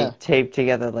 It's gonna yeah. be taped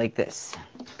together like this.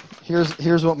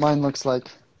 Here's what mine looks like.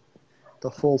 The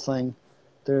full thing.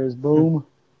 There's boom.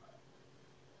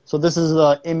 So this is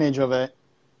the image of it.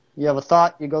 You have a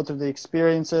thought, you go through the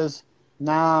experiences.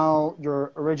 Now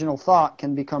your original thought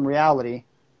can become reality.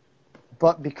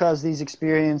 But because these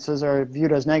experiences are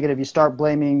viewed as negative, you start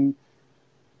blaming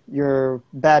your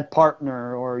bad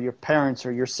partner or your parents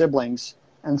or your siblings.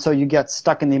 And so you get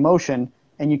stuck in the emotion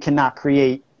and you cannot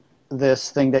create this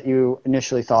thing that you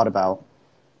initially thought about.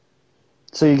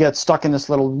 So you get stuck in this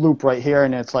little loop right here,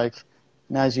 and it's like,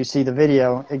 and as you see the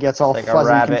video, it gets all Like fuzzy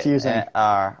a rabbit and confusing.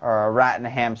 or a rat in a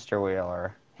hamster wheel,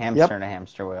 or hamster in a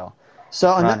hamster wheel.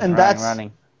 So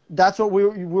Running. That's what we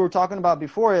were talking about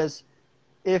before. Is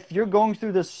if you're going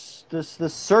through this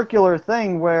circular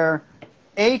thing where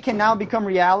A can now become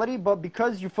reality, but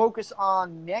because you focus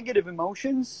on negative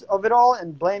emotions of it all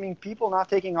and blaming people, not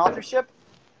taking authorship,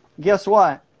 guess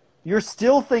what? You're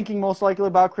still thinking most likely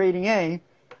about creating A.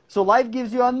 So life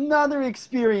gives you another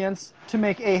experience to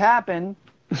make A happen,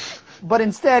 but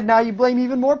instead now you blame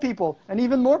even more people, and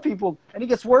it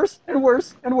gets worse and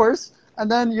worse and worse, and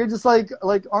then you're just like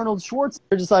Arnold Schwartz.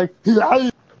 You're just like,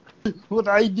 what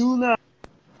I do now?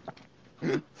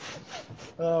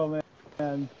 Oh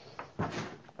man!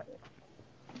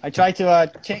 I tried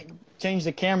to change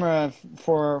the camera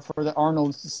for the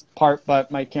Arnold's part,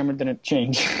 but my camera didn't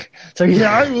change. So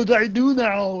what I do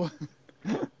now?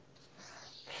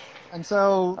 And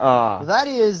so that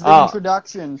is the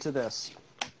introduction to this.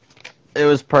 It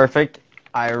was perfect.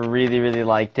 I really, really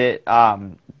liked it.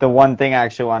 The one thing I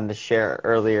actually wanted to share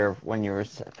earlier when you were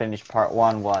finished part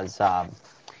one was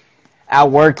at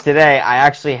work today, I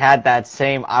actually had that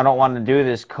same I don't want to do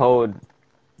this code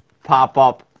pop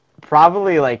up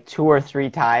probably like 2 or 3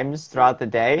 times throughout the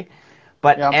day.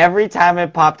 But every time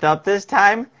it popped up this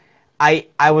time,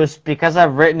 I was, because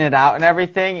I've written it out and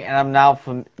everything, and I'm now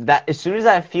from that, as soon as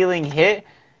that feeling hit,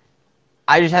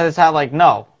 I just had to sound like,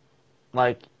 no.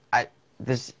 Like,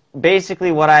 this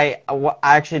basically what I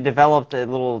actually developed a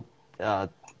little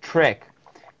trick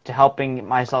to helping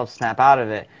myself snap out of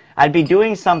it. I'd be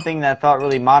doing something that felt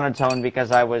really monotone because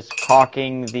I was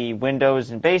caulking the windows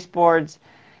and baseboards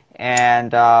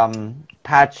and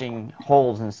patching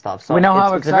holes and stuff. So we know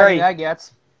how exciting that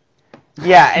gets.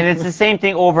 Yeah, and it's the same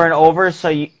thing over and over, so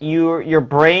your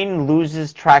brain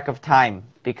loses track of time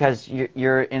because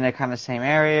you're in a kind of same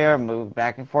area, move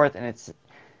back and forth,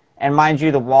 and mind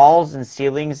you, the walls and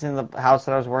ceilings in the house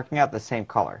that I was working at the same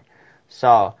color.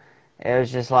 So it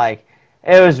was just like,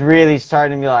 it was really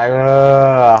starting to be like,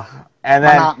 ugh. And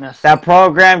then monotonous. That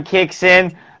program kicks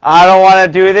in, I don't want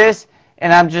to do this,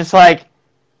 and I'm just like,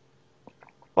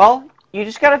 well, you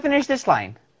just got to finish this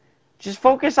line. Just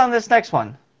focus on this next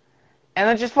one. And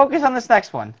then just focus on this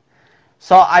next one.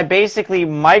 So I basically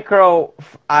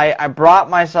I brought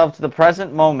myself to the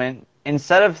present moment.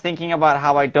 Instead of thinking about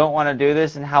how I don't want to do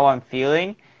this and how I'm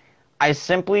feeling, I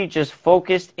simply just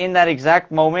focused in that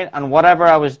exact moment on whatever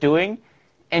I was doing,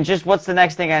 and just what's the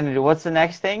next thing I need to do? What's the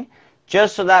next thing?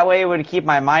 Just so that way it would keep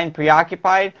my mind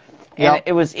preoccupied. And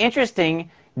it was interesting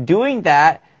doing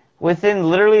that. Within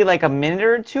literally like a minute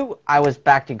or two, I was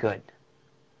back to good.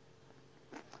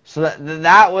 So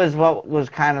that was what was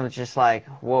kind of just like,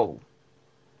 whoa.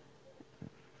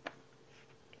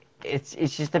 It's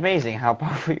just amazing how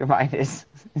powerful your mind is.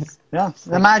 Yeah.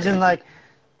 Imagine, like,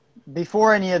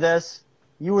 before any of this,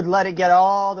 you would let it get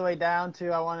all the way down to,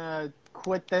 I want to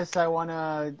quit this, I want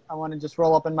to just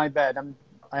roll up in my bed.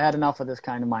 I had enough of this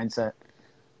kind of mindset.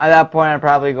 At that point, I'd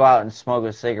probably go out and smoke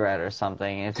a cigarette or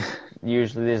something. It's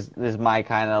usually this is my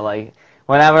kind of like,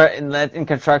 whenever in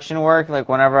construction work, like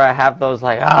whenever I have those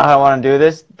like, I want to do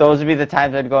this, those would be the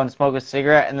times I'd go and smoke a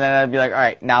cigarette, and then I'd be like, all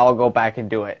right, now I'll go back and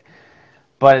do it.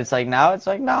 But it's like now, it's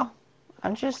like, no,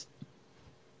 I'm just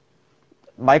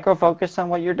micro-focused on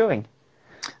what you're doing.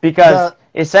 Because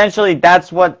essentially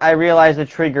that's what I realize the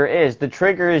trigger is. The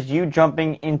trigger is you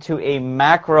jumping into a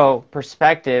macro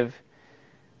perspective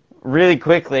really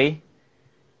quickly,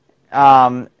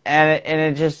 and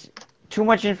it just too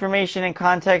much information and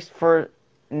context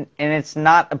and it's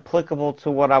not applicable to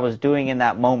what I was doing in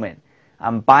that moment.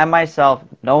 I'm by myself,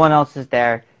 no one else is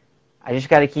there. I just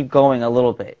got to keep going a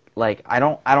little bit. like I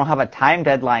don't have a time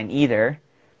deadline either,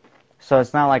 so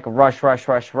it's not like rush.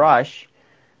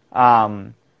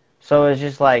 So it was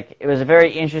just like, it was a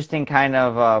very interesting kind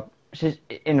of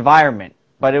environment,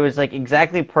 but it was like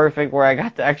exactly perfect where I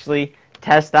got to actually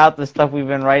test out the stuff we've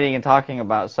been writing and talking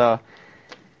about. So,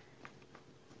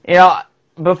 you know,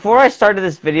 before I started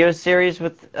this video series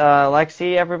with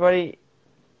Alexey, everybody,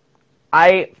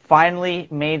 I finally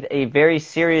made a very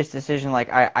serious decision.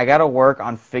 Like, I got to work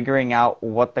on figuring out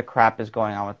what the crap is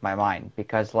going on with my mind,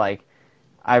 because, like,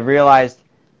 I realized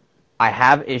I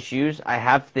have issues. I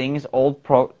have things,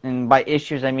 and by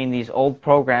issues I mean these old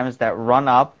programs that run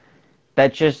up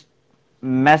that just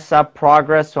mess up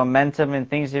progress, momentum, and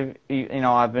things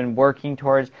I've been working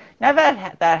towards. Now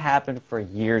that happened for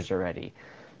years already.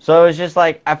 So it was just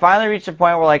like, I finally reached a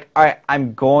point where, like, all right,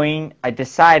 I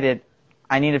decided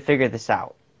I need to figure this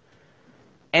out.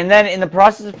 And then in the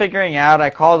process of figuring out, I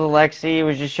called Alexey,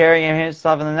 was just sharing his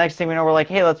stuff, and the next thing we know, we're like,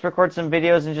 hey, let's record some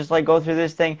videos and just like go through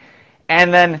this thing.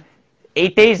 And then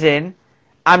 8 days in,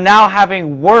 I'm now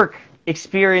having work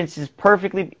experiences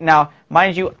perfectly. Now,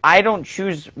 mind you, I don't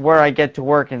choose where I get to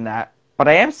work in that, but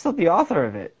I am still the author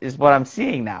of it, is what I'm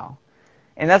seeing now.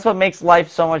 And that's what makes life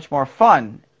so much more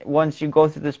fun. Once you go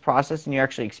through this process and you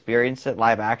actually experience it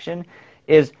live action,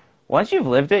 is once you've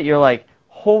lived it, you're like,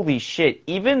 holy shit,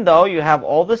 even though you have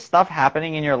all this stuff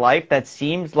happening in your life that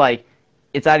seems like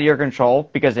it's out of your control,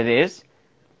 because it is,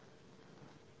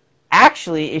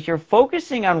 actually, if you're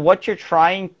focusing on what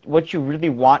you really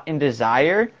want and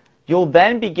desire, you'll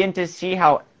then begin to see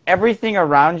how everything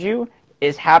around you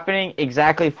is happening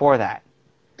exactly for that.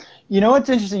 You know what's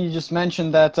interesting? You just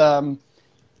mentioned that.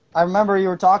 I remember you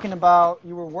were talking about,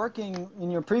 you were working in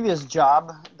your previous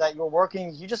job, that you were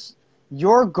working.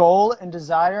 Your goal and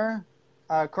desire,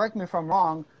 correct me if I'm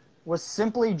wrong, was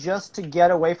simply just to get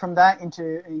away from that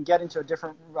and get into a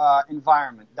different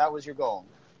environment. That was your goal.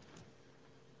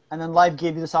 And then life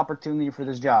gave you this opportunity for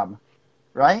this job,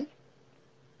 right?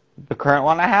 The current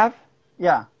one I have?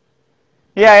 Yeah.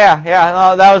 Yeah.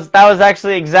 No, that was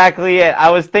actually exactly it.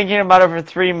 I was thinking about it for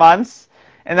 3 months,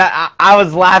 and I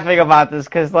was laughing about this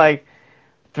because, like,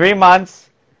 3 months,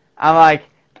 I'm like,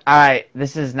 all right,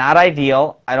 this is not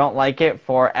ideal. I don't like it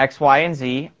for X, Y, and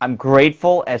Z. I'm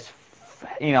grateful as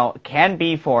can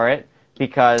be for it,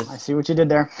 because I see what you did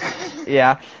there.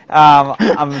 Yeah,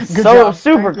 I'm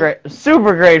super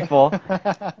grateful,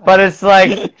 but it's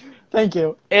like, thank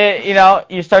you.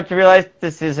 You start to realize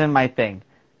this isn't my thing.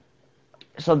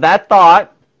 So that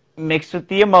thought mixed with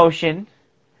the emotion,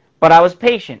 but I was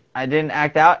patient. I didn't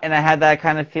act out, and I had that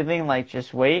kind of feeling like,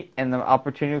 just wait, and the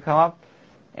opportunity will come up.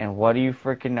 And what do you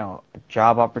freaking know? A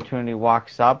job opportunity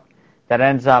walks up that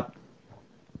ends up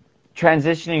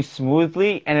transitioning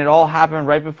smoothly, and it all happened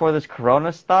right before this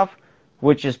Corona stuff,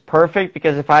 which is perfect,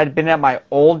 because if I had been at my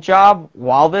old job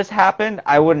while this happened,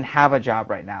 I wouldn't have a job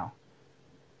right now.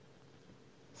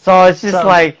 So it's just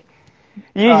like,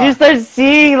 you just start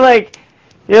seeing, like,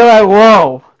 you're like,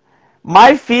 whoa.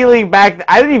 My feeling back,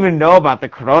 I didn't even know about the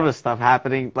Corona stuff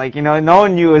happening. Like, no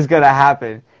one knew it was going to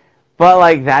happen. But,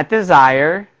 like, that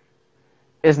desire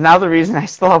is now the reason I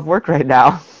still have work right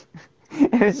now.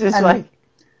 And it's just like...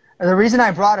 The reason I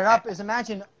brought it up is,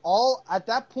 imagine at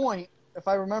that point, if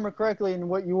I remember correctly, and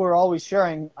what you were always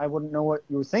sharing, I wouldn't know what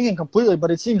you were thinking completely,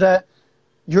 but it seems that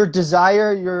your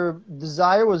desire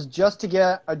was just to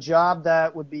get a job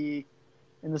that would be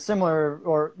in the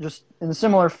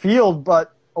similar field,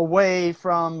 but away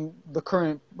from the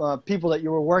current people that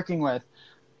you were working with.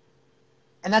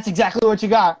 And that's exactly what you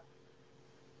got.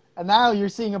 And now you're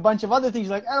seeing a bunch of other things.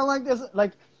 You're like, I don't like this.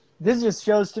 Like, this just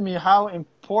shows to me how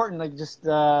important,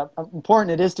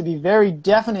 important it is to be very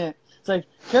definite. It's like,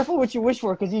 careful what you wish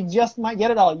for, because you just might get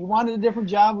it all. You wanted a different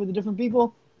job with different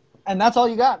people, and that's all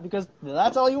you got, because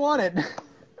that's all you wanted.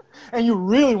 And you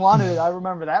really wanted it. I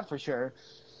remember that for sure.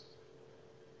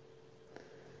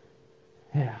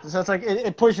 Yeah. So it's like,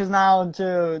 it pushes now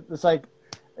into,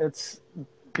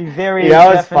 be very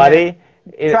it's funny?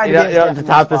 To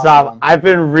top this off, I've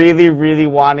been really, really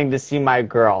wanting to see my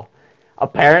girl.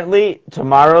 Apparently,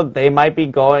 tomorrow they might be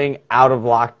going out of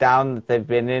lockdown that they've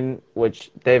been in,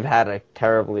 which they've had a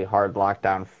terribly hard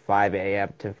lockdown. 5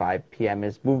 a.m. to 5 p.m.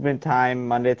 is movement time,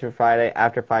 Monday through Friday.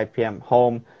 After 5 p.m.,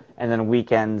 home. And then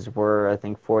weekends were, I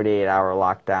think, 48-hour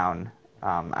lockdown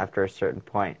after a certain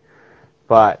point.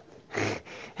 But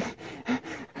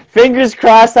fingers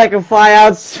crossed I can fly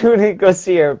out soon and go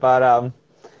see her. But,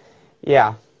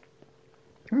 yeah.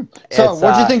 So,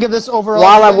 what do you think of this overall?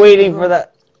 While I'm waiting for that...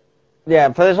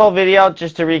 Yeah, for this whole video,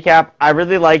 just to recap, I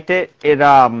really liked it.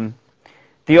 The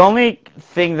only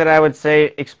thing that I would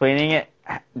say explaining it,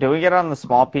 doing it on the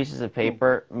small pieces of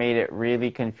paper made it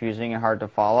really confusing and hard to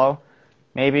follow.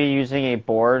 Maybe using a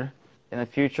board in the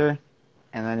future,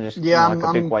 and then just Yeah, like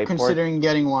a big I'm whiteboard. considering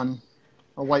getting one,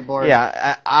 a whiteboard.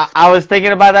 Yeah, I was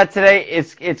thinking about that today.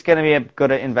 It's going to be a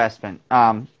good investment.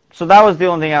 So that was the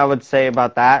only thing I would say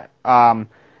about that.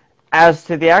 As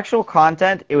to the actual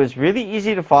content, it was really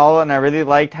easy to follow, and I really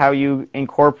liked how you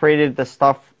incorporated the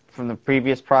stuff from the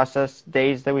previous process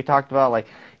days that we talked about. Like,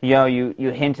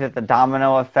 you hinted at the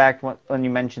domino effect when you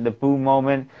mentioned the boom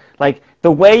moment. Like,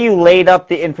 the way you laid up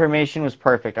the information was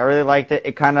perfect. I really liked it.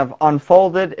 It kind of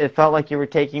unfolded. It felt like you were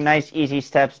taking nice, easy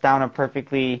steps down a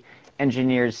perfectly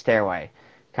engineered stairway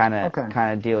kind of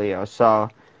dealio. So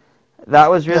that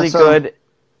was really good.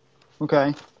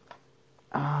 Okay.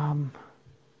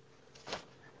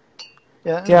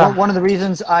 Yeah. Well, one of the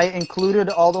reasons I included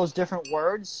all those different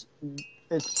words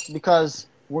is because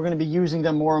we're going to be using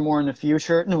them more and more in the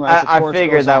future. No, I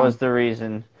figured that was the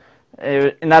reason.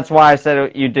 And that's why I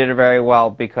said you did it very well,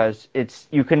 because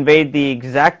you conveyed the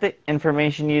exact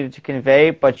information you needed to convey,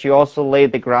 but you also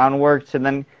laid the groundwork to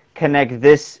then connect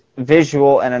this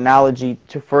visual and analogy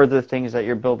to further things that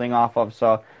you're building off of.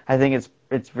 So I think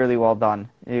it's really well done.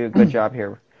 You did a good job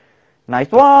here. Nice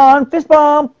one, fist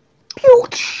bump. Pew.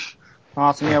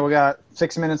 Awesome. Yeah, we got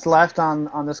 6 minutes left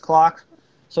on this clock.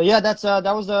 So yeah, that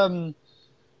was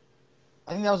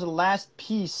I think that was the last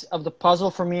piece of the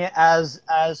puzzle for me as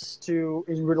to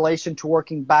in relation to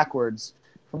working backwards.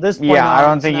 From this point on, I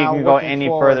don't think you can go any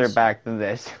further back than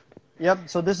this. Yep.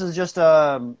 So this is just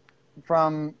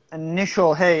from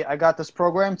initial, hey, I got this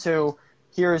program, to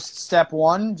here's step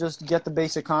one, just get the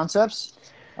basic concepts.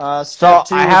 Step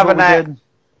two, I have an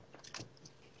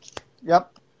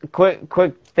Yep.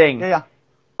 Quick thing. Yeah.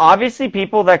 Obviously,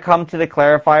 people that come to the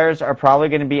clarifiers are probably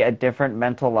going to be at different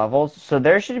mental levels, so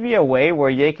there should be a way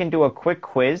where they can do a quick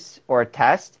quiz or a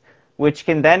test, which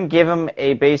can then give them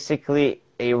basically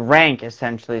a rank,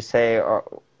 essentially, say,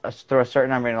 or through a certain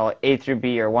number, A through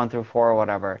B or 1 through 4 or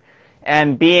whatever.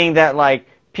 And being that, like,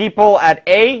 people at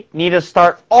A need to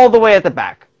start all the way at the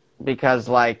back because,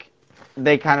 like,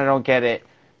 they kind of don't get it.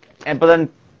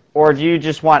 Or do you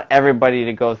just want everybody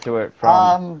to go through it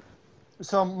from...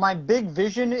 So my big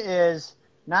vision is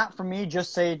not for me,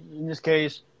 just say, in this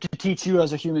case, to teach you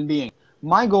as a human being.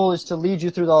 My goal is to lead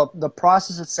you through the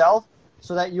process itself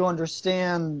so that you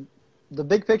understand the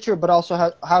big picture, but also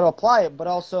how to apply it, but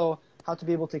also how to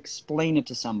be able to explain it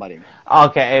to somebody.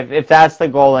 Okay, if that's the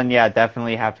goal, then yeah,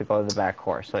 definitely have to go to the back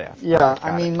course. So yeah. Yeah,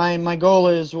 I mean, my goal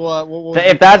is what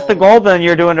if that's the goal, then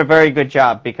you're doing a very good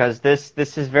job, because this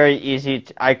is very easy.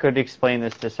 I could explain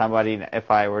this to somebody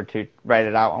if I were to write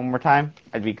it out one more time.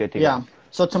 I'd be good to go. Yeah.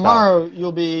 So tomorrow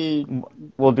you'll be.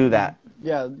 We'll do that.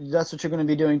 Yeah, that's what you're going to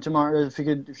be doing tomorrow. If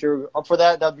you're up for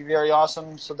that, that'd be very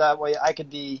awesome. So that way I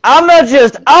could be. I'm not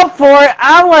just up for it.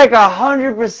 I'm like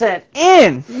 100%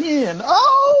 in. In.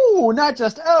 Oh, not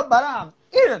just up, but I'm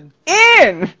in.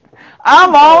 In.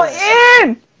 I'm all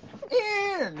in.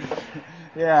 In.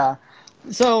 Yeah.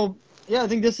 So yeah, I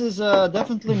think this is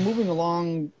definitely moving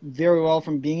along very well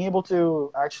from being able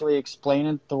to actually explain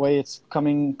it the way it's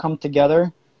come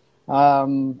together.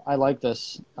 I like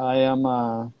this. I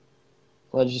am.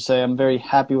 Let's just say I'm very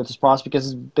happy with this process because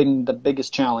it's been the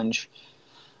biggest challenge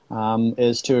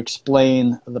is to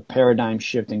explain the paradigm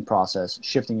shifting process,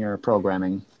 shifting your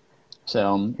programming.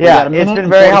 So yeah, it's been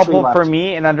very helpful for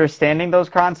me in understanding those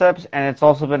concepts, and it's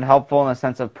also been helpful in the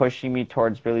sense of pushing me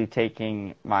towards really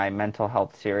taking my mental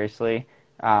health seriously.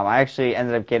 I actually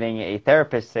ended up getting a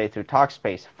therapist today through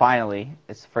Talkspace. Finally,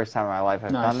 it's the first time in my life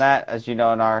I've done that. As you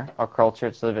know, in our culture,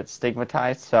 it's a little bit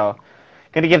stigmatized. So,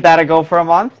 gonna give that a go for a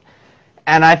month.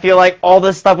 And I feel like all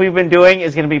this stuff we've been doing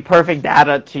is going to be perfect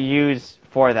data to use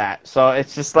for that. So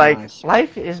it's just like,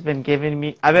 life has been giving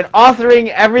me... I've been authoring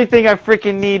everything I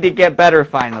freaking need to get better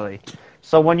finally.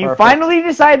 So when you finally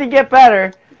decide to get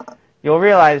better, you'll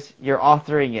realize you're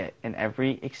authoring it in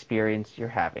every experience you're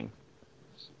having.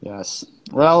 Yes.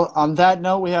 Well, on that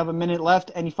note, we have a minute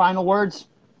left. Any final words?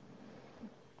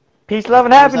 Peace, love,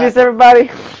 and happiness,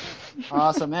 everybody.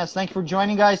 Awesome. Yes, thank you for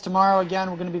joining, guys. Tomorrow, again,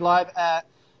 we're going to be live at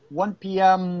 1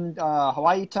 p.m.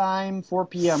 Hawaii time, 4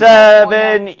 p.m.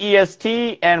 7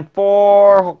 EST, and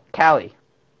 4 Cali.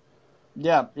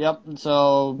 Yep.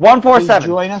 So 147.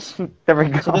 Join us. There we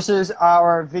go. So this is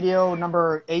our video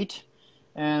number 8,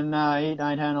 and 8,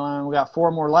 9, 10, 11. We got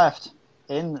 4 more left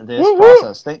in this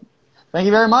process. Thank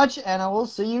you very much, and I will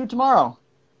see you tomorrow.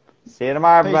 See you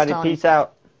tomorrow, everybody. Peace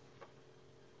out.